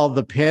show called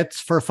The Pits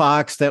for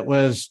Fox that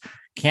was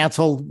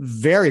canceled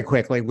very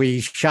quickly.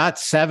 We shot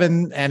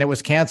 7 and it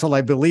was canceled,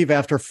 I believe,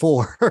 after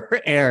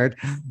 4 aired.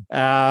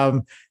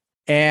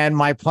 And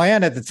my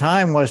plan at the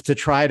time was to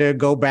try to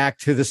go back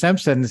to The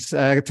Simpsons,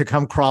 to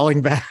come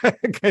crawling back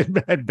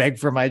and beg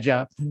for my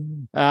job.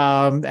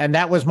 And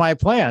that was my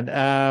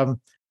plan.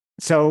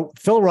 So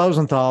Phil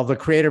Rosenthal, the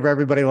creator of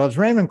Everybody Loves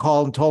Raymond,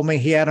 called and told me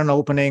he had an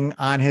opening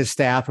on his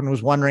staff and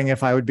was wondering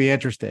if I would be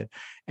interested.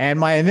 And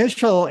my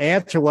initial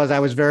answer was I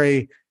was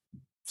very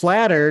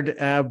flattered,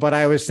 but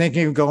I was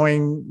thinking of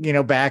going,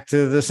 back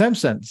to The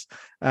Simpsons,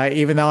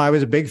 even though I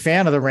was a big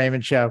fan of the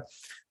Raymond Show.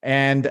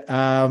 And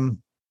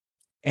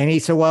he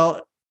said,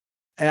 well,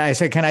 and I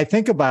said, can I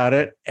think about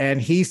it? And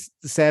he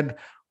said,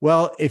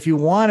 well, if you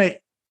want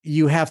it,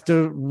 you have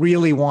to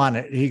really want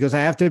it. He goes,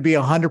 I have to be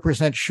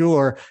 100%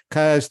 sure,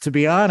 because to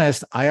be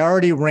honest, I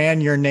already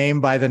ran your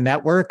name by the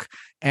network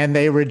and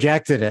they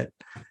rejected it.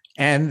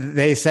 And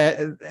they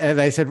said,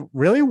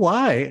 really?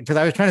 Why? Because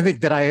I was trying to think,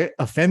 did I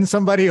offend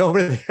somebody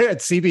over there at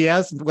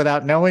CBS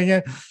without knowing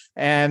it?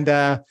 And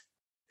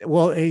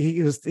well,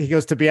 he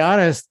goes, to be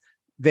honest,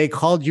 they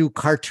called you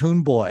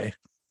Cartoon Boy.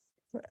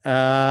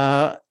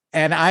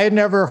 And I had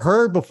never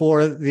heard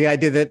before the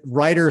idea that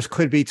writers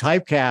could be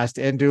typecast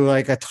into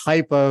like a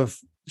type of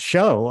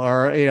show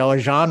or, a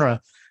genre.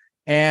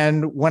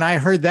 And when I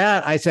heard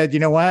that, I said, you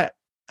know what?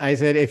 I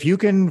said, if you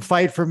can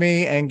fight for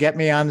me and get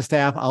me on the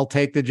staff, I'll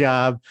take the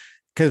job.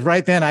 Because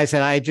right then I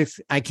said,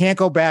 I can't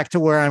go back to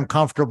where I'm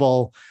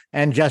comfortable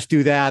and just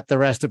do that the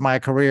rest of my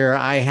career.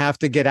 I have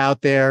to get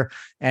out there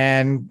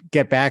and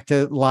get back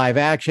to live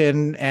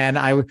action. And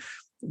I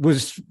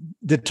was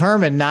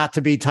determined not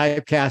to be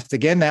typecast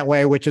again that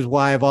way, which is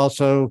why I've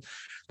also,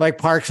 like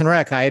Parks and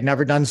Rec, I had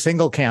never done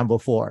single cam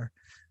before.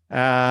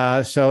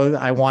 So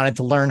I wanted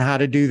to learn how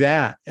to do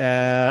that.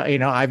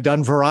 I've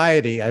done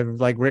variety. I've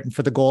written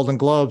for the Golden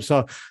Globe.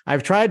 So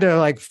I've tried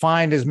to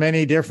find as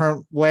many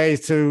different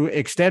ways to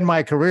extend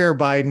my career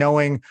by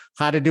knowing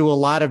how to do a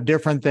lot of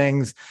different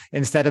things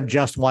instead of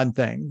just one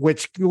thing,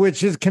 which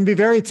can be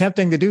very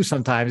tempting to do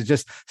sometimes.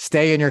 Just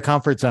stay in your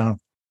comfort zone.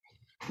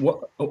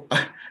 Well,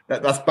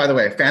 that's, by the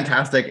way, a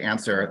fantastic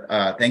answer.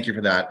 Thank you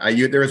for that.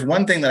 There is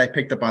one thing that I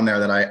picked up on there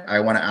that I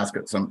want to ask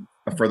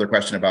a further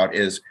question about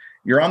is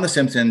you're on The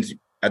Simpsons.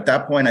 At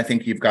that point, I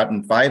think you've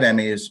gotten 5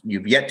 Emmys.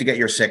 You've yet to get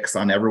your 6th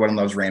on Everyone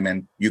Loves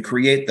Raymond. You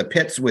create The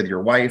Pits with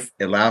your wife.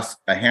 It lasts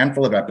a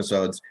handful of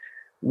episodes.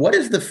 What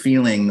is the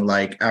feeling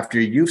like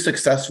after you've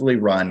successfully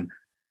run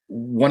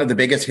one of the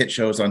biggest hit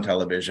shows on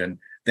television?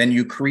 Then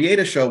you create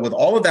a show with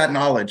all of that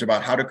knowledge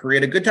about how to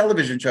create a good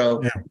television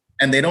show,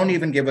 and they don't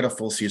even give it a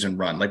full season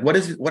run.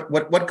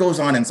 What goes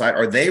on inside?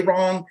 Are they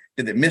wrong?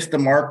 Did it miss the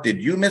mark? Did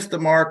you miss the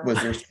mark?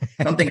 Was there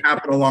something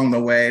happen along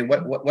the way?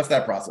 What's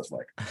that process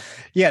like?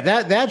 Yeah,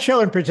 that show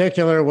in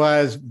particular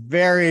was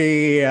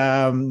very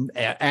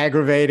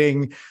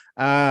aggravating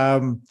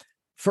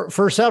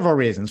for several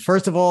reasons.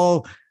 First of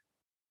all,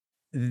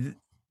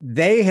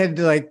 they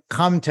had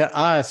come to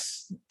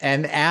us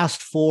and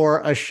asked for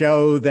a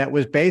show that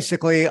was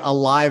basically a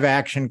live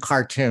action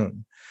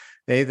cartoon.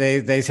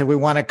 They said, we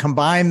want to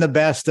combine the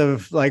best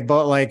of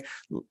both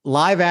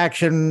live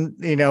action,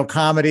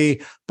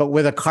 comedy, but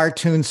with a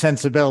cartoon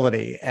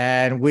sensibility.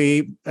 And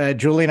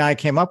Julie and I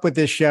came up with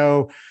this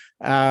show,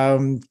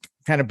 kind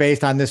of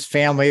based on this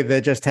family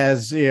that just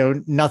has,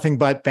 nothing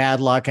but bad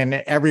luck. And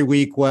every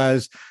week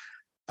was,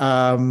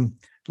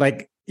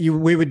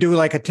 we would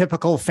do a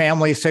typical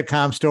family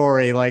sitcom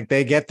story.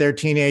 They get their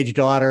teenage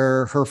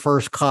daughter her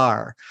first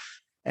car.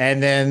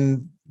 And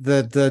then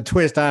the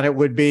twist on it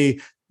would be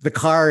the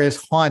car is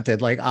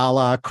haunted, a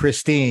la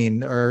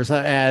Christine,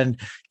 and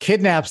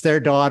kidnaps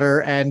their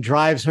daughter and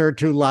drives her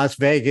to Las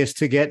Vegas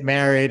to get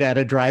married at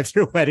a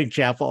drive-through wedding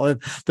chapel.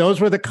 And those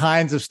were the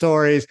kinds of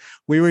stories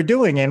we were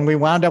doing. And we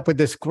wound up with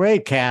this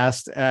great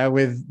cast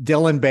with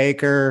Dylan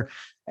Baker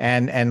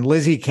and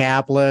Lizzie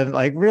Kaplan,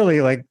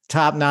 really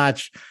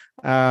top-notch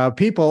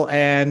people.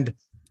 And,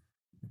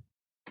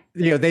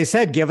 they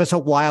said, give us a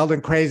wild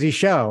and crazy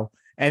show.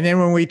 And then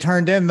when we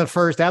turned in the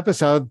first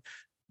episode,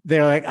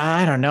 they're like,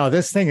 I don't know,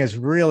 this thing is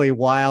really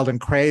wild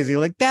and crazy.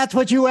 That's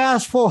what you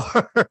asked for.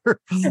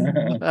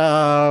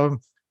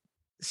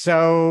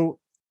 So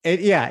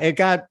it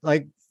got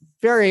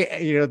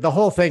very, the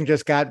whole thing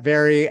just got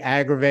very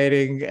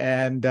aggravating.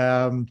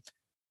 And,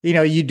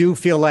 you do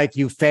feel like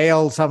you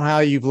failed somehow.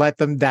 You've let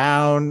them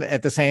down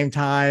at the same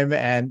time.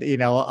 And,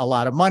 a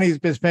lot of money's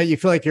been spent. You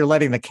feel like you're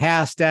letting the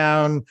cast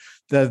down,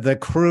 the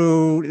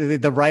crew,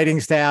 the writing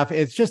staff.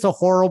 It's just a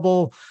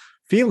horrible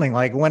feeling.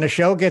 When a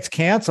show gets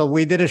canceled,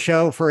 we did a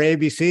show for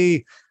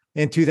ABC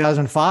in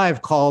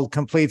 2005 called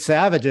Complete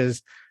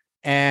Savages.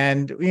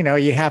 and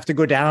you have to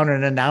go down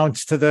and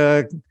announce to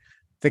the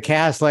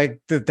cast like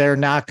that they're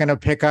not going to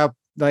pick up,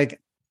 like,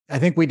 I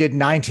think we did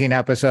 19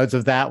 episodes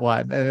of that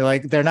one, and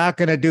like they're not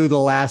going to do the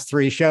last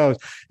 3 shows,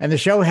 and the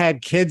show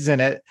had kids in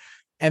it,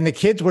 and the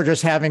kids were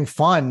just having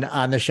fun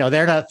on the show.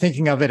 They're not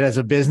thinking of it as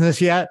a business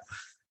yet.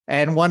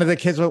 And one of the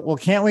kids went, well,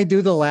 can't we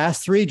do the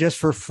last 3 just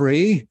for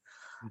free?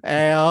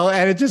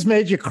 And it just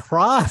made you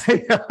cry. They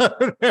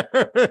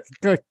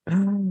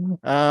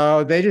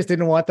just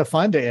didn't want the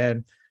fun to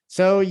end.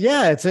 So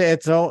yeah,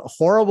 it's a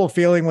horrible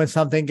feeling when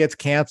something gets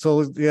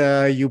canceled.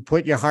 You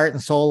put your heart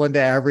and soul into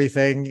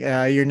everything.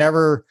 You're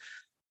never,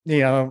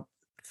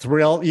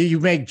 thrilled. You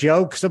make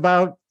jokes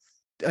about,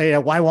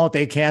 why won't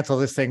they cancel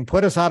this thing?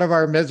 Put us out of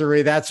our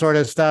misery, that sort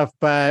of stuff.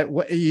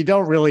 But you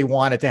don't really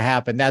want it to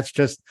happen. That's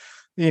just,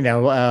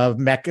 defense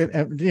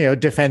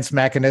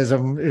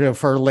mechanism,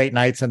 for late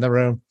nights in the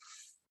room.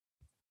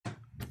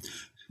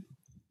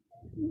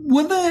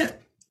 Were there,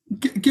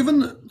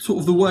 given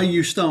sort of the way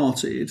you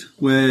started,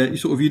 where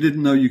you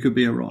didn't know you could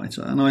be a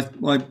writer, and I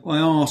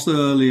asked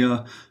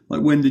earlier,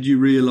 like, when did you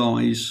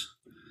realise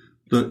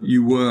that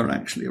you were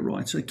actually a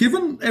writer?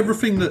 Given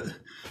everything that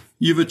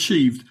you've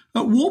achieved,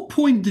 at what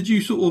point did you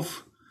sort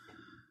of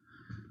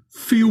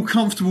feel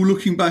comfortable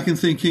looking back and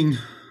thinking,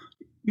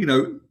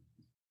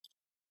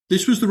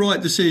 this was the right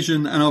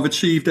decision and I've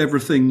achieved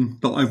everything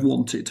that I've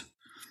wanted?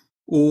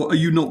 Or are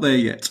you not there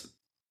yet?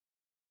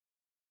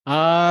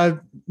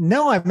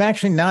 No, I'm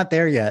actually not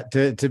there yet,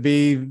 to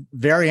be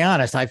very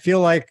honest. I feel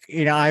like,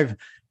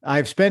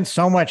 I've spent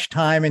so much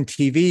time in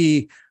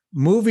TV.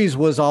 Movies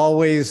was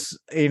always,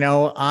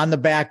 on the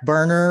back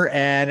burner,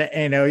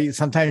 and,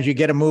 sometimes you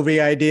get a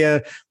movie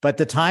idea, but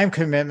the time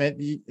commitment,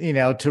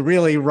 to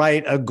really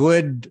write a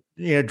good,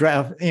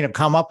 draft,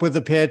 come up with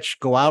a pitch,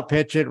 go out,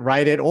 pitch it,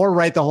 write it, or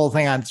write the whole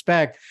thing on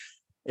spec,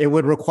 it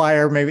would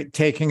require maybe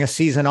taking a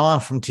season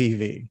off from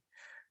TV.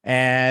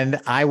 And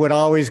I would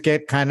always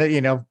get kind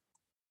of,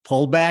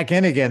 pulled back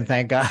in again,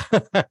 thank God.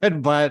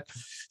 But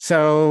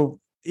so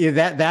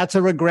that's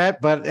a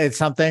regret, but it's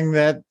something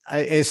that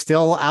is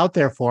still out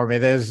there for me.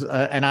 There's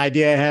an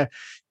idea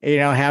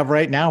I have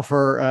right now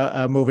for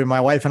a movie.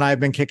 My wife and I have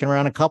been kicking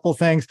around a couple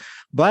things,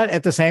 but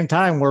at the same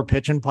time, we're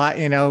pitching,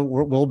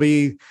 we'll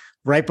be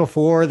right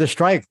before the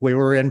strike. We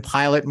were in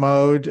pilot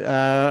mode,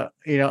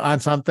 on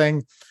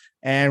something,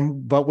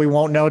 but we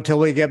won't know till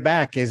we get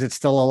back. Is it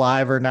still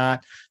alive or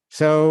not?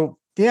 So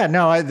yeah,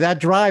 no, that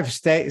drive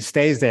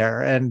stays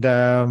there, and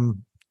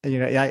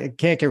I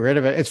can't get rid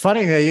of it. It's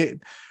funny that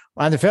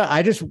on the film,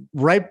 I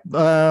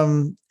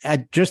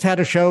just had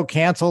a show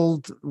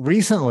canceled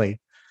recently,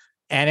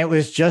 and it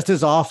was just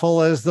as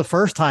awful as the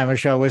first time a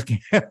show was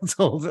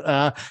canceled,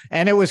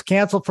 and it was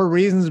canceled for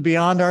reasons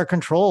beyond our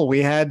control.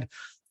 We had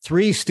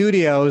 3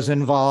 studios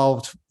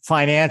involved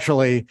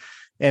financially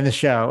in the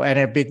show, and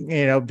it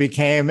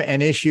became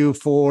an issue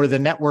for the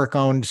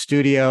network-owned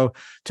studio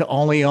to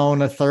only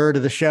own a third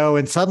of the show,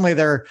 and suddenly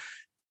they're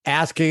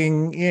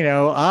asking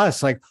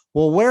us, like,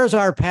 well, where's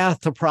our path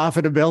to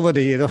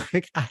profitability? And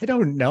like, I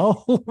don't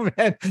know,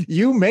 man.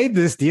 You made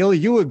this deal,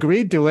 you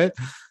agreed to it,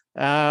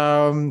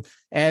 and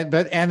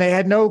they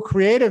had no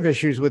creative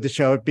issues with the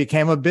show. It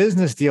became a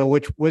business deal,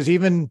 which was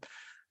even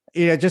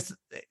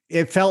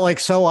it felt like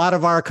so out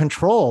of our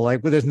control.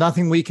 Like, well, there's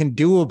nothing we can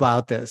do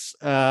about this.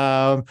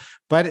 But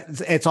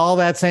it's all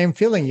that same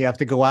feeling. You have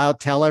to go out,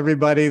 tell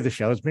everybody the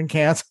show's been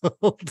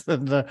canceled.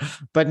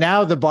 But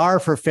now the bar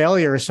for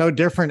failure is so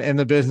different in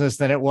the business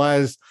than it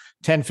was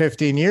 10,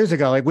 15 years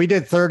ago. Like, we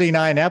did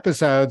 39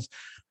 episodes,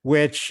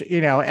 which,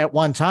 at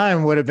one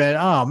time would have been,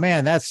 oh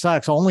man, that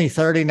sucks. Only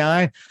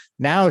 39.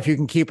 Now, if you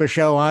can keep a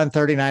show on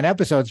 39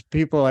 episodes,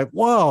 people are like,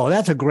 whoa,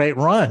 that's a great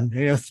run.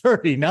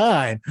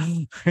 39.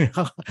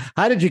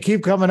 How did you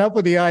keep coming up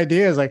with the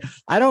ideas? Like,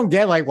 I don't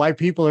get why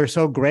people are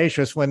so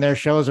gracious when their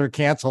shows are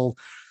canceled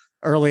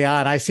early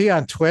on. I see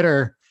on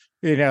Twitter,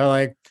 we've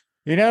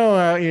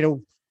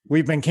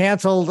been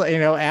canceled,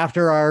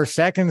 after our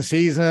second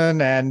season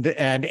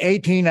and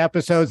 18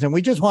 episodes. And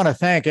we just want to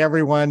thank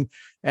everyone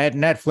at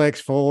Netflix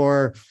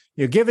for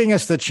giving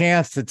us the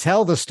chance to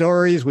tell the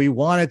stories we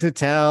wanted to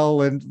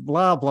tell, and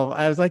blah, blah.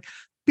 I was like,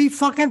 be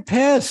fucking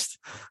pissed.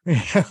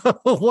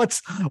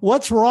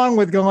 What's wrong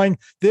with going,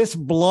 this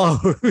blows?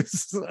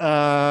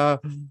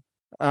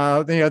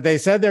 They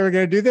said they were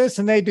going to do this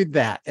and they did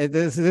that.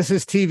 This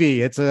is TV.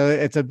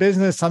 It's a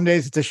business. Some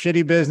days it's a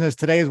shitty business.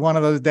 Today is one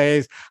of those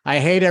days. I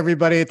hate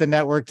everybody at the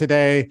network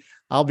today.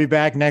 I'll be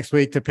back next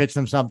week to pitch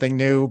them something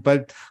new,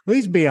 but at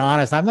least be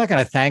honest. I'm not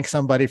going to thank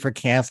somebody for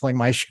canceling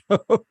my show.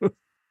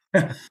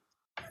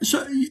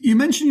 So you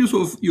mentioned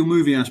your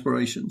movie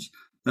aspirations.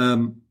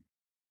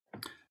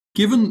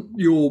 Given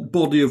your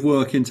body of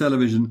work in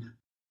television,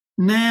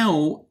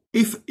 now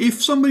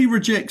if somebody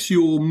rejects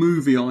your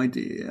movie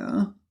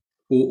idea,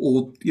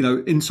 or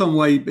in some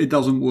way it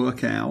doesn't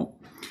work out,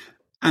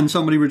 and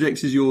somebody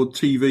rejects your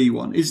TV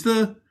one, is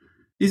it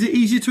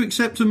easier to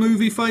accept a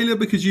movie failure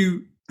because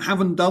you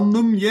haven't done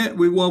them yet?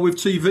 While with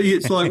TV,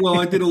 it's like, well,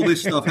 I did all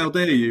this stuff. How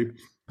dare you?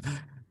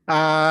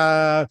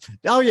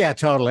 Oh yeah,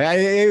 totally.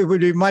 It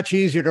would be much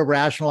easier to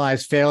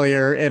rationalize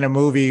failure in a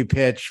movie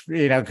pitch,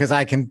 because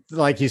I can,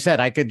 like you said,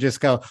 I could just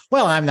go,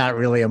 well, I'm not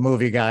really a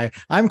movie guy.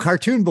 I'm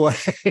Cartoon Boy.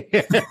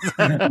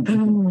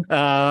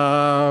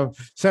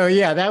 So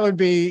yeah, that would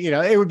be,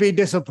 it would be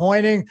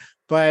disappointing,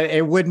 but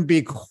it wouldn't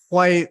be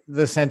quite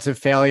the sense of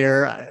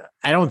failure,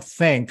 I don't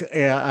think. But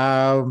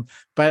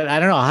I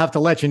don't know. I'll have to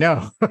let you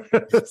know.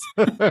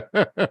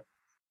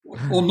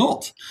 Or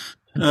not.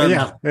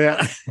 Yeah.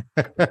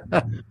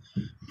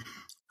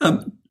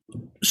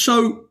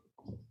 So,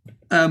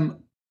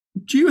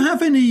 do you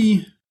have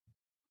any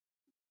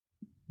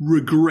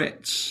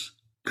regrets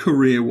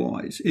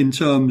career-wise in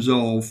terms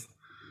of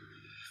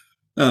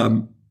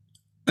a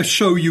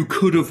show you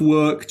could have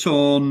worked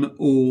on,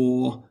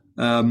 or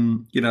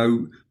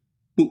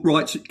book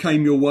rights that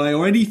came your way,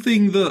 or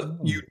anything that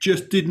you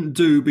just didn't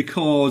do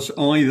because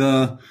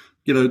either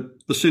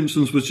The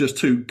Simpsons was just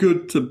too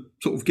good to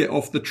sort of get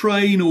off the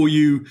train, or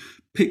you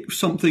picked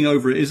something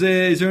over it? Is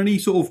there any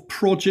sort of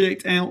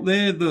project out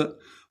there that,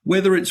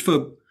 whether it's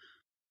for,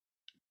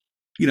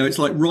 it's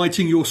like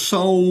writing your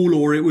soul,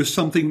 or it was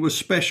something that was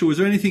special? Is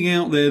there anything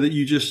out there that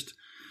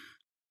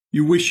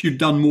you wish you'd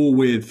done more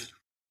with?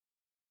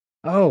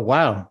 Oh,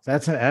 wow.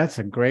 That's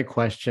a great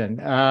question.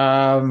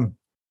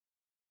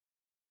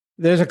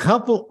 There's a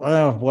couple.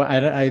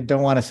 I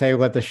don't want to say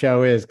what the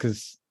show is,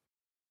 because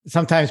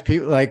sometimes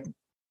people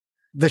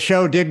the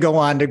show did go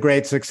on to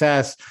great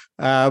success,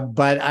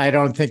 but I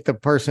don't think the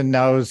person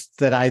knows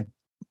that I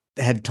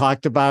had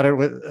talked about it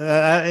with,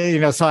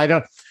 so I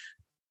don't.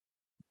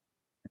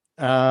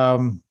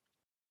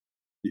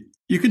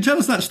 You can tell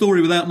us that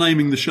story without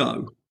naming the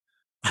show.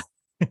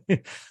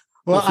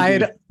 Well,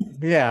 I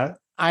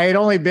had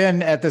only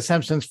been at The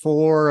Simpsons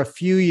for a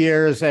few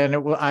years, and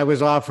I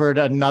was offered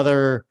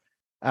another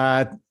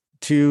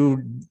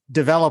to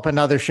develop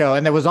another show,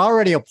 and there was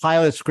already a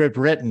pilot script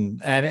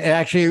written, and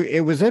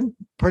it was in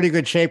pretty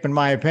good shape in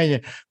my opinion,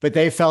 but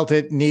they felt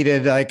it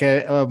needed like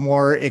a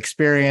more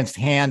experienced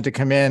hand to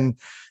come in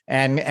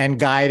and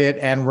guide it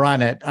and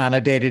run it on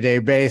a day-to-day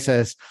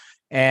basis.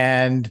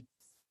 And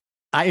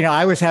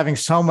I was having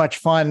so much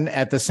fun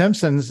at The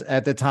Simpsons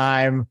at the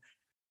time,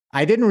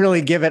 I didn't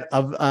really give it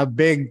a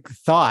big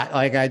thought.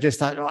 I just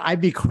thought, I'd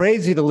be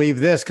crazy to leave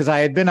this, because I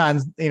had been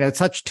on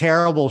such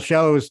terrible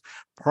shows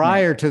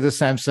prior to The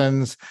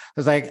Simpsons. I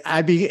was like,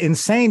 I'd be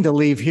insane to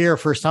leave here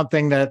for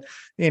something that,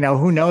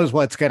 who knows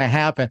what's going to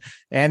happen.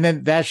 And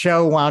then that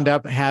show wound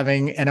up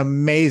having an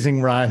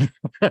amazing run.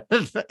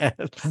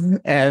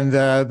 And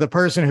the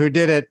person who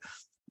did it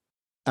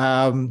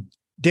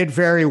did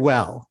very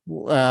well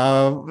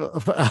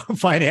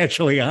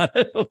financially on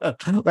it.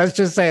 Let's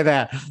just say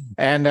that.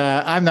 And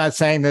I'm not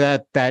saying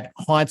that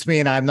haunts me,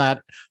 and I'm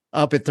not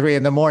up at 3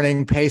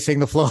 a.m. pacing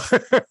the floor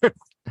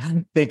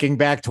thinking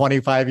back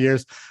 25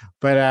 years.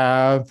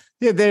 But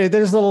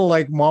there's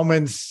little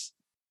moments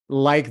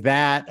like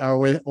that,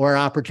 or where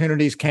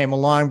opportunities came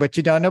along, but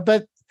you don't know.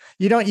 But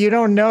you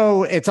don't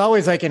know. It's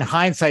always like in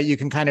hindsight, you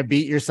can kind of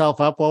beat yourself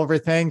up over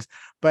things,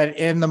 but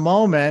in the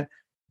moment,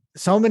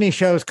 so many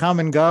shows come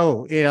and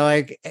go.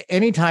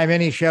 Anytime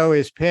any show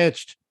is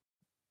pitched,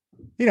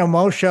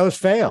 most shows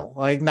fail.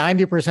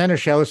 90% of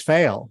shows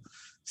fail.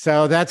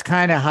 So that's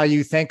kind of how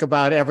you think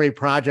about every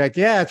project.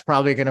 Yeah, it's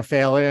probably going to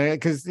fail,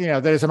 because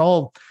there's an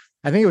old,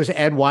 I think it was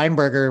Ed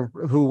Weinberger,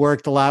 who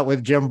worked a lot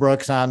with Jim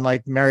Brooks on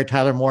Mary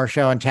Tyler Moore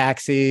Show and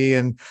Taxi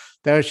and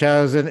those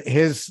shows. And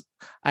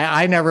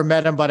I never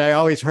met him, but I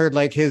always heard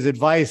his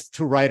advice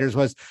to writers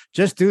was,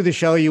 just do the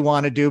show you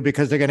want to do,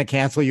 because they're going to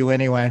cancel you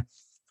anyway.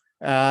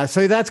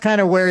 So that's kind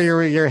of where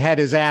your head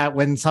is at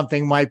when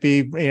something might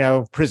be,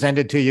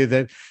 presented to you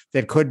that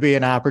could be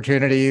an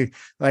opportunity.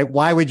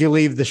 Why would you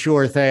leave the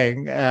sure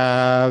thing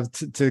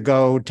to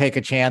go take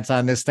a chance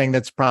on this thing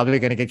that's probably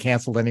going to get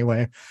canceled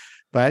anyway?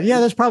 But yeah,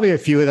 there's probably a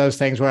few of those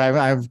things where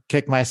I've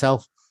kicked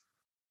myself.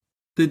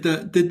 Did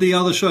the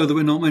other show that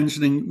we're not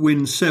mentioning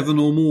win 7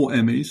 or more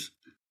Emmys?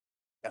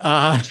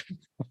 I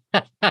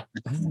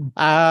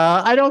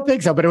don't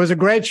think so, but it was a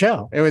great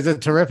show. It was a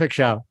terrific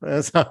show.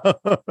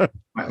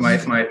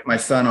 My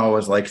son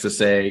always likes to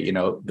say,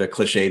 the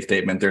cliched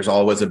statement, there's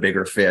always a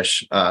bigger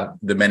fish.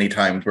 The many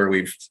times where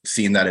we've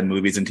seen that in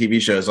movies and TV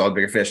shows, all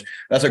bigger fish.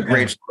 That's a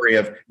great story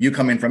of you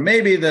coming from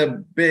maybe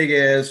the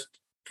biggest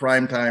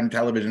primetime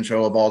television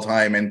show of all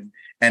time, and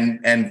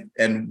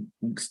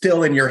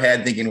still in your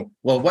head thinking,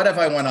 well, what if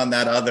I went on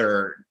that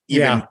other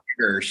even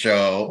bigger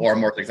show or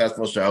more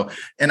successful show?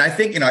 And I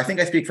think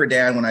I speak for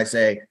Dan when I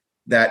say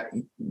that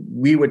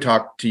we would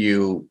talk to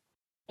you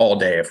all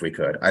day if we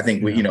could. I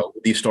think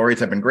these stories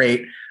have been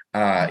great.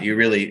 You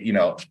really,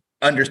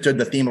 understood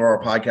the theme of our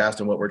podcast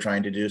and what we're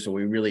trying to do. So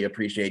we really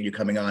appreciate you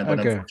coming on.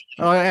 Okay.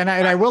 And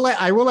I will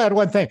add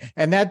one thing,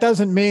 and that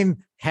doesn't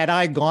mean had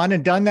I gone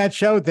and done that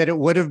show that it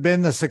would have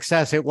been the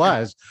success it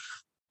was.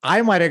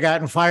 I might have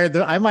gotten fired.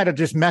 I might have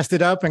just messed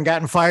it up and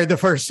gotten fired the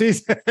first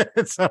season.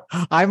 So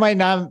I might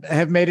not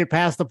have made it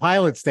past the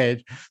pilot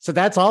stage. So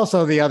that's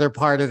also the other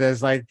part of this,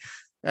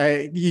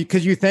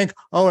 because you think,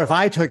 oh, if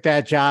I took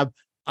that job,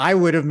 I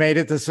would have made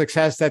it the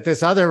success that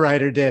this other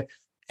writer did.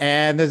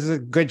 And there's a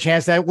good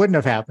chance that wouldn't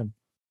have happened.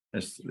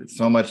 There's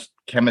so much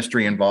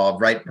chemistry involved,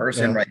 right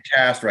person, right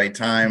cast, right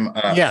time.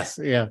 Yes.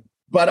 Yeah.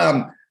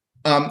 But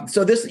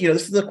so this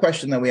is the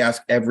question that we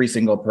ask every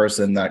single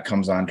person that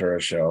comes onto our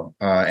show.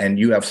 And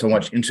you have so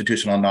much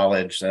institutional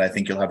knowledge that I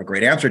think you'll have a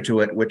great answer to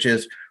it, which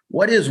is,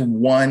 what is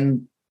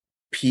one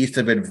piece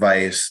of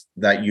advice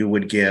that you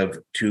would give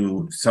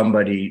to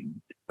somebody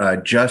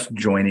just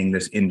joining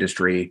this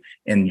industry,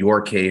 in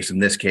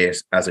this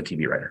case, as a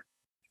TV writer?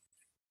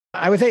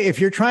 I would say if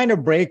you're trying to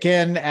break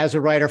in as a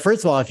writer,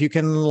 first of all, if you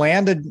can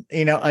land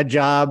a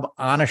job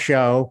on a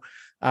show,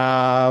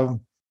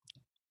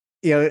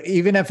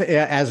 even if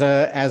as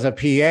a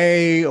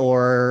PA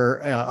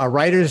or a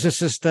writer's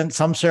assistant,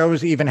 some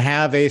shows even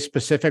have a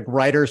specific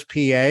writer's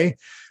PA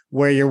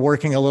where you're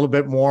working a little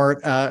bit more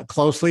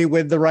closely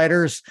with the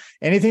writers.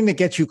 Anything that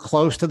gets you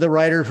close to the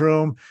writer's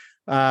room.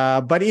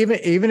 But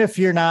even if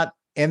you're not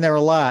in there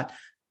a lot,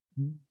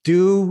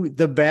 do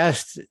the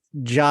best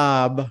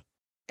job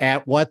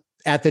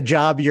at the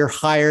job you're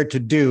hired to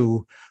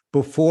do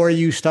before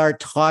you start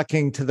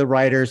talking to the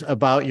writers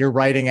about your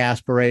writing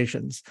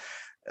aspirations.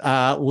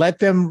 Let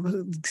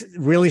them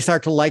really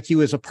start to like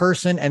you as a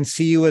person and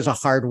see you as a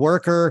hard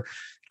worker,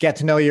 get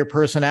to know your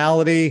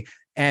personality.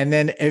 And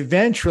then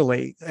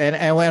eventually,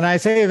 and when I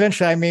say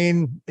eventually, I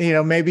mean,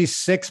 maybe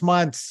 6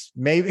 months,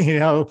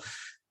 maybe,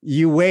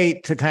 you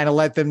wait to kind of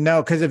let them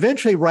know, because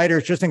eventually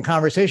writers just in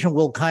conversation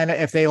will kind of,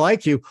 if they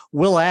like you,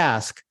 will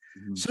ask,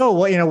 so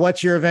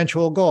what's your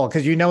eventual goal?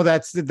 Because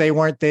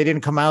they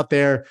didn't come out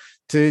there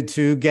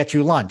to get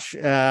you lunch.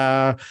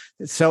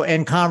 So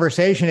in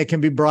conversation, it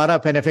can be brought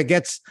up. And if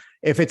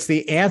it's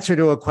the answer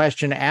to a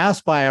question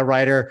asked by a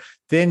writer,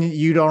 then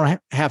you don't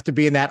have to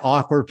be in that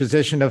awkward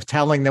position of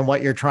telling them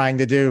what you're trying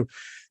to do.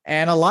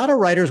 And a lot of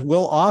writers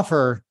will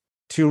offer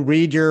to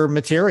read your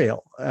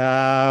material.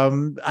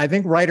 I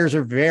think writers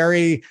are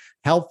very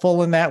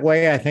helpful in that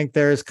way. I think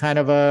there's kind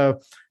of a,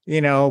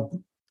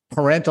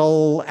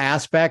 parental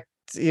aspect,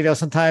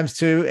 sometimes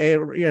to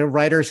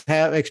writers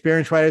have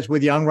experienced writers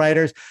with young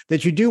writers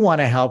that you do want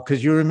to help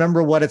because you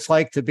remember what it's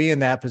like to be in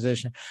that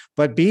position.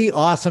 But be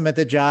awesome at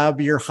the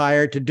job you're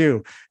hired to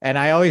do. And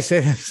I always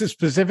say this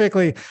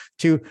specifically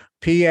to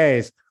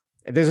PAs.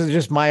 This is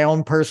just my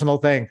own personal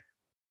thing.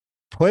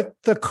 Put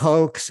the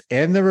Cokes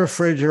in the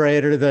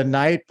refrigerator the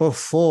night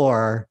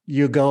before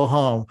you go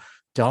home.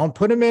 Don't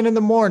put them in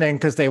the morning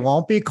because they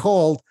won't be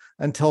cold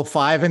until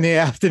 5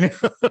 p.m.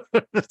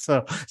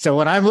 So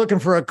when I'm looking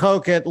for a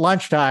Coke at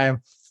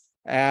lunchtime,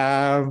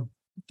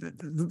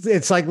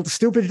 it's like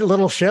stupid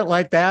little shit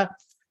like that.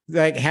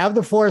 Like, have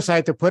the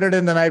foresight to put it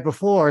in the night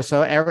before, so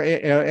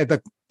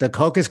the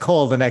Coke is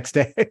cold the next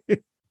day.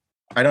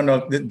 I don't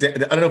know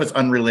if it's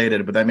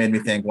unrelated, but that made me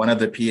think. One of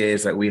the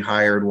PAs that we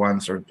hired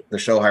once, or the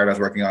show hired, I was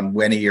working on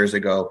many years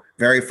ago.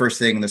 Very first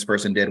thing this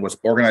person did was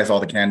organize all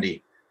the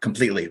candy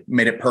completely,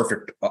 made it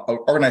perfect,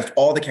 organized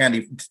all the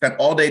candy, spent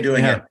all day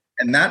doing it.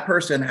 And that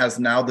person has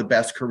now the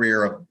best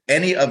career of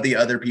any of the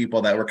other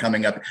people that were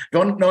coming up.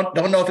 Don't know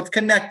if it's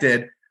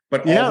connected,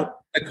 but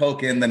all the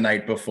Coke in the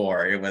night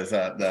before. It was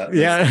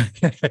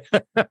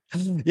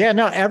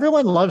No,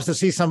 everyone loves to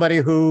see somebody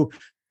who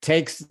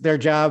takes their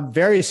job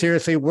very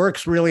seriously,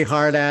 works really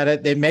hard at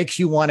it. It makes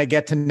you want to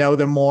get to know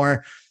them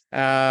more.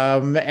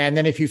 And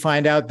then if you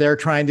find out they're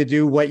trying to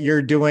do what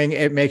you're doing,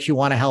 it makes you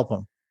want to help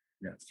them.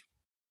 Yes.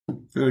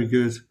 Very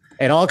good.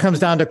 It all comes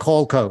down to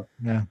cold Coke.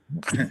 Yeah.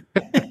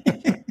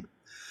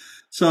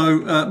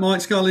 So, Mike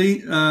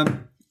Scully,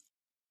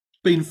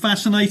 been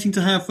fascinating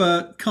to have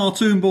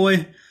Cartoon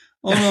Boy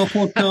on our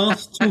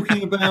podcast,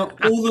 talking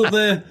about all of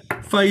their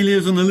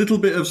failures and a little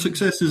bit of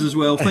successes as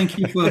well. Thank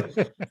you for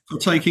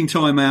taking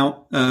time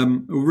out.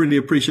 Really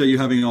appreciate you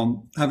having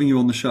you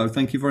on the show.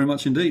 Thank you very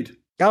much indeed.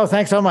 Oh,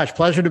 thanks so much.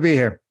 Pleasure to be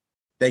here.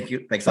 Thank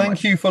you. Thanks so much.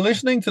 Thank you for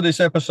listening to this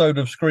episode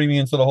of Screaming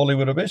into the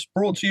Hollywood Abyss,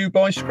 brought to you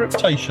by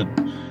Scriptation.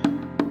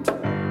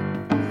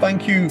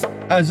 Thank you,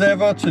 as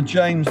ever, to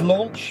James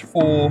Launch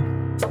for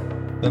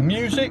the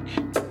music,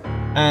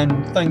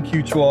 and thank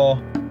you to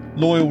our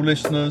loyal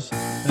listeners.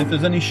 And if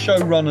there's any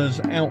showrunners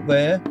out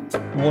there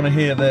who want to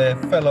hear their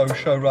fellow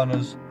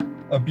showrunners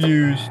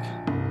abused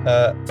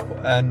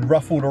and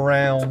ruffled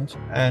around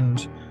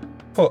and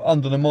put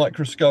under the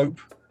microscope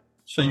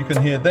so you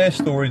can hear their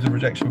stories of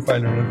rejection,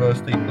 failure and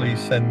adversity, please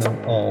send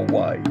them our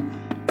way.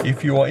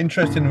 If you are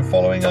interested in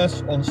following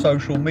us on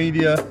social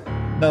media,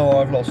 no,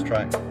 I've lost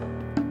track.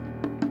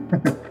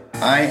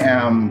 I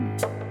am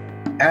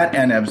at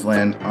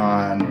 @NEvslin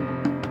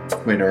on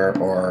Twitter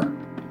or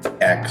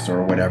X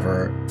or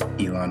whatever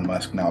Elon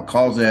Musk now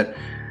calls it.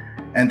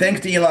 And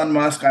thanks to Elon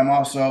Musk, I'm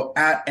also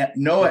at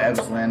Noah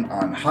Evslin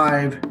on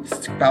Hive,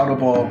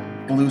 Spoutable,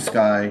 Blue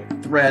Sky,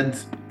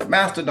 Threads,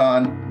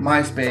 Mastodon,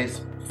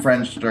 MySpace,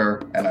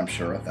 Friendster, and I'm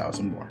sure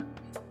 1,000 more.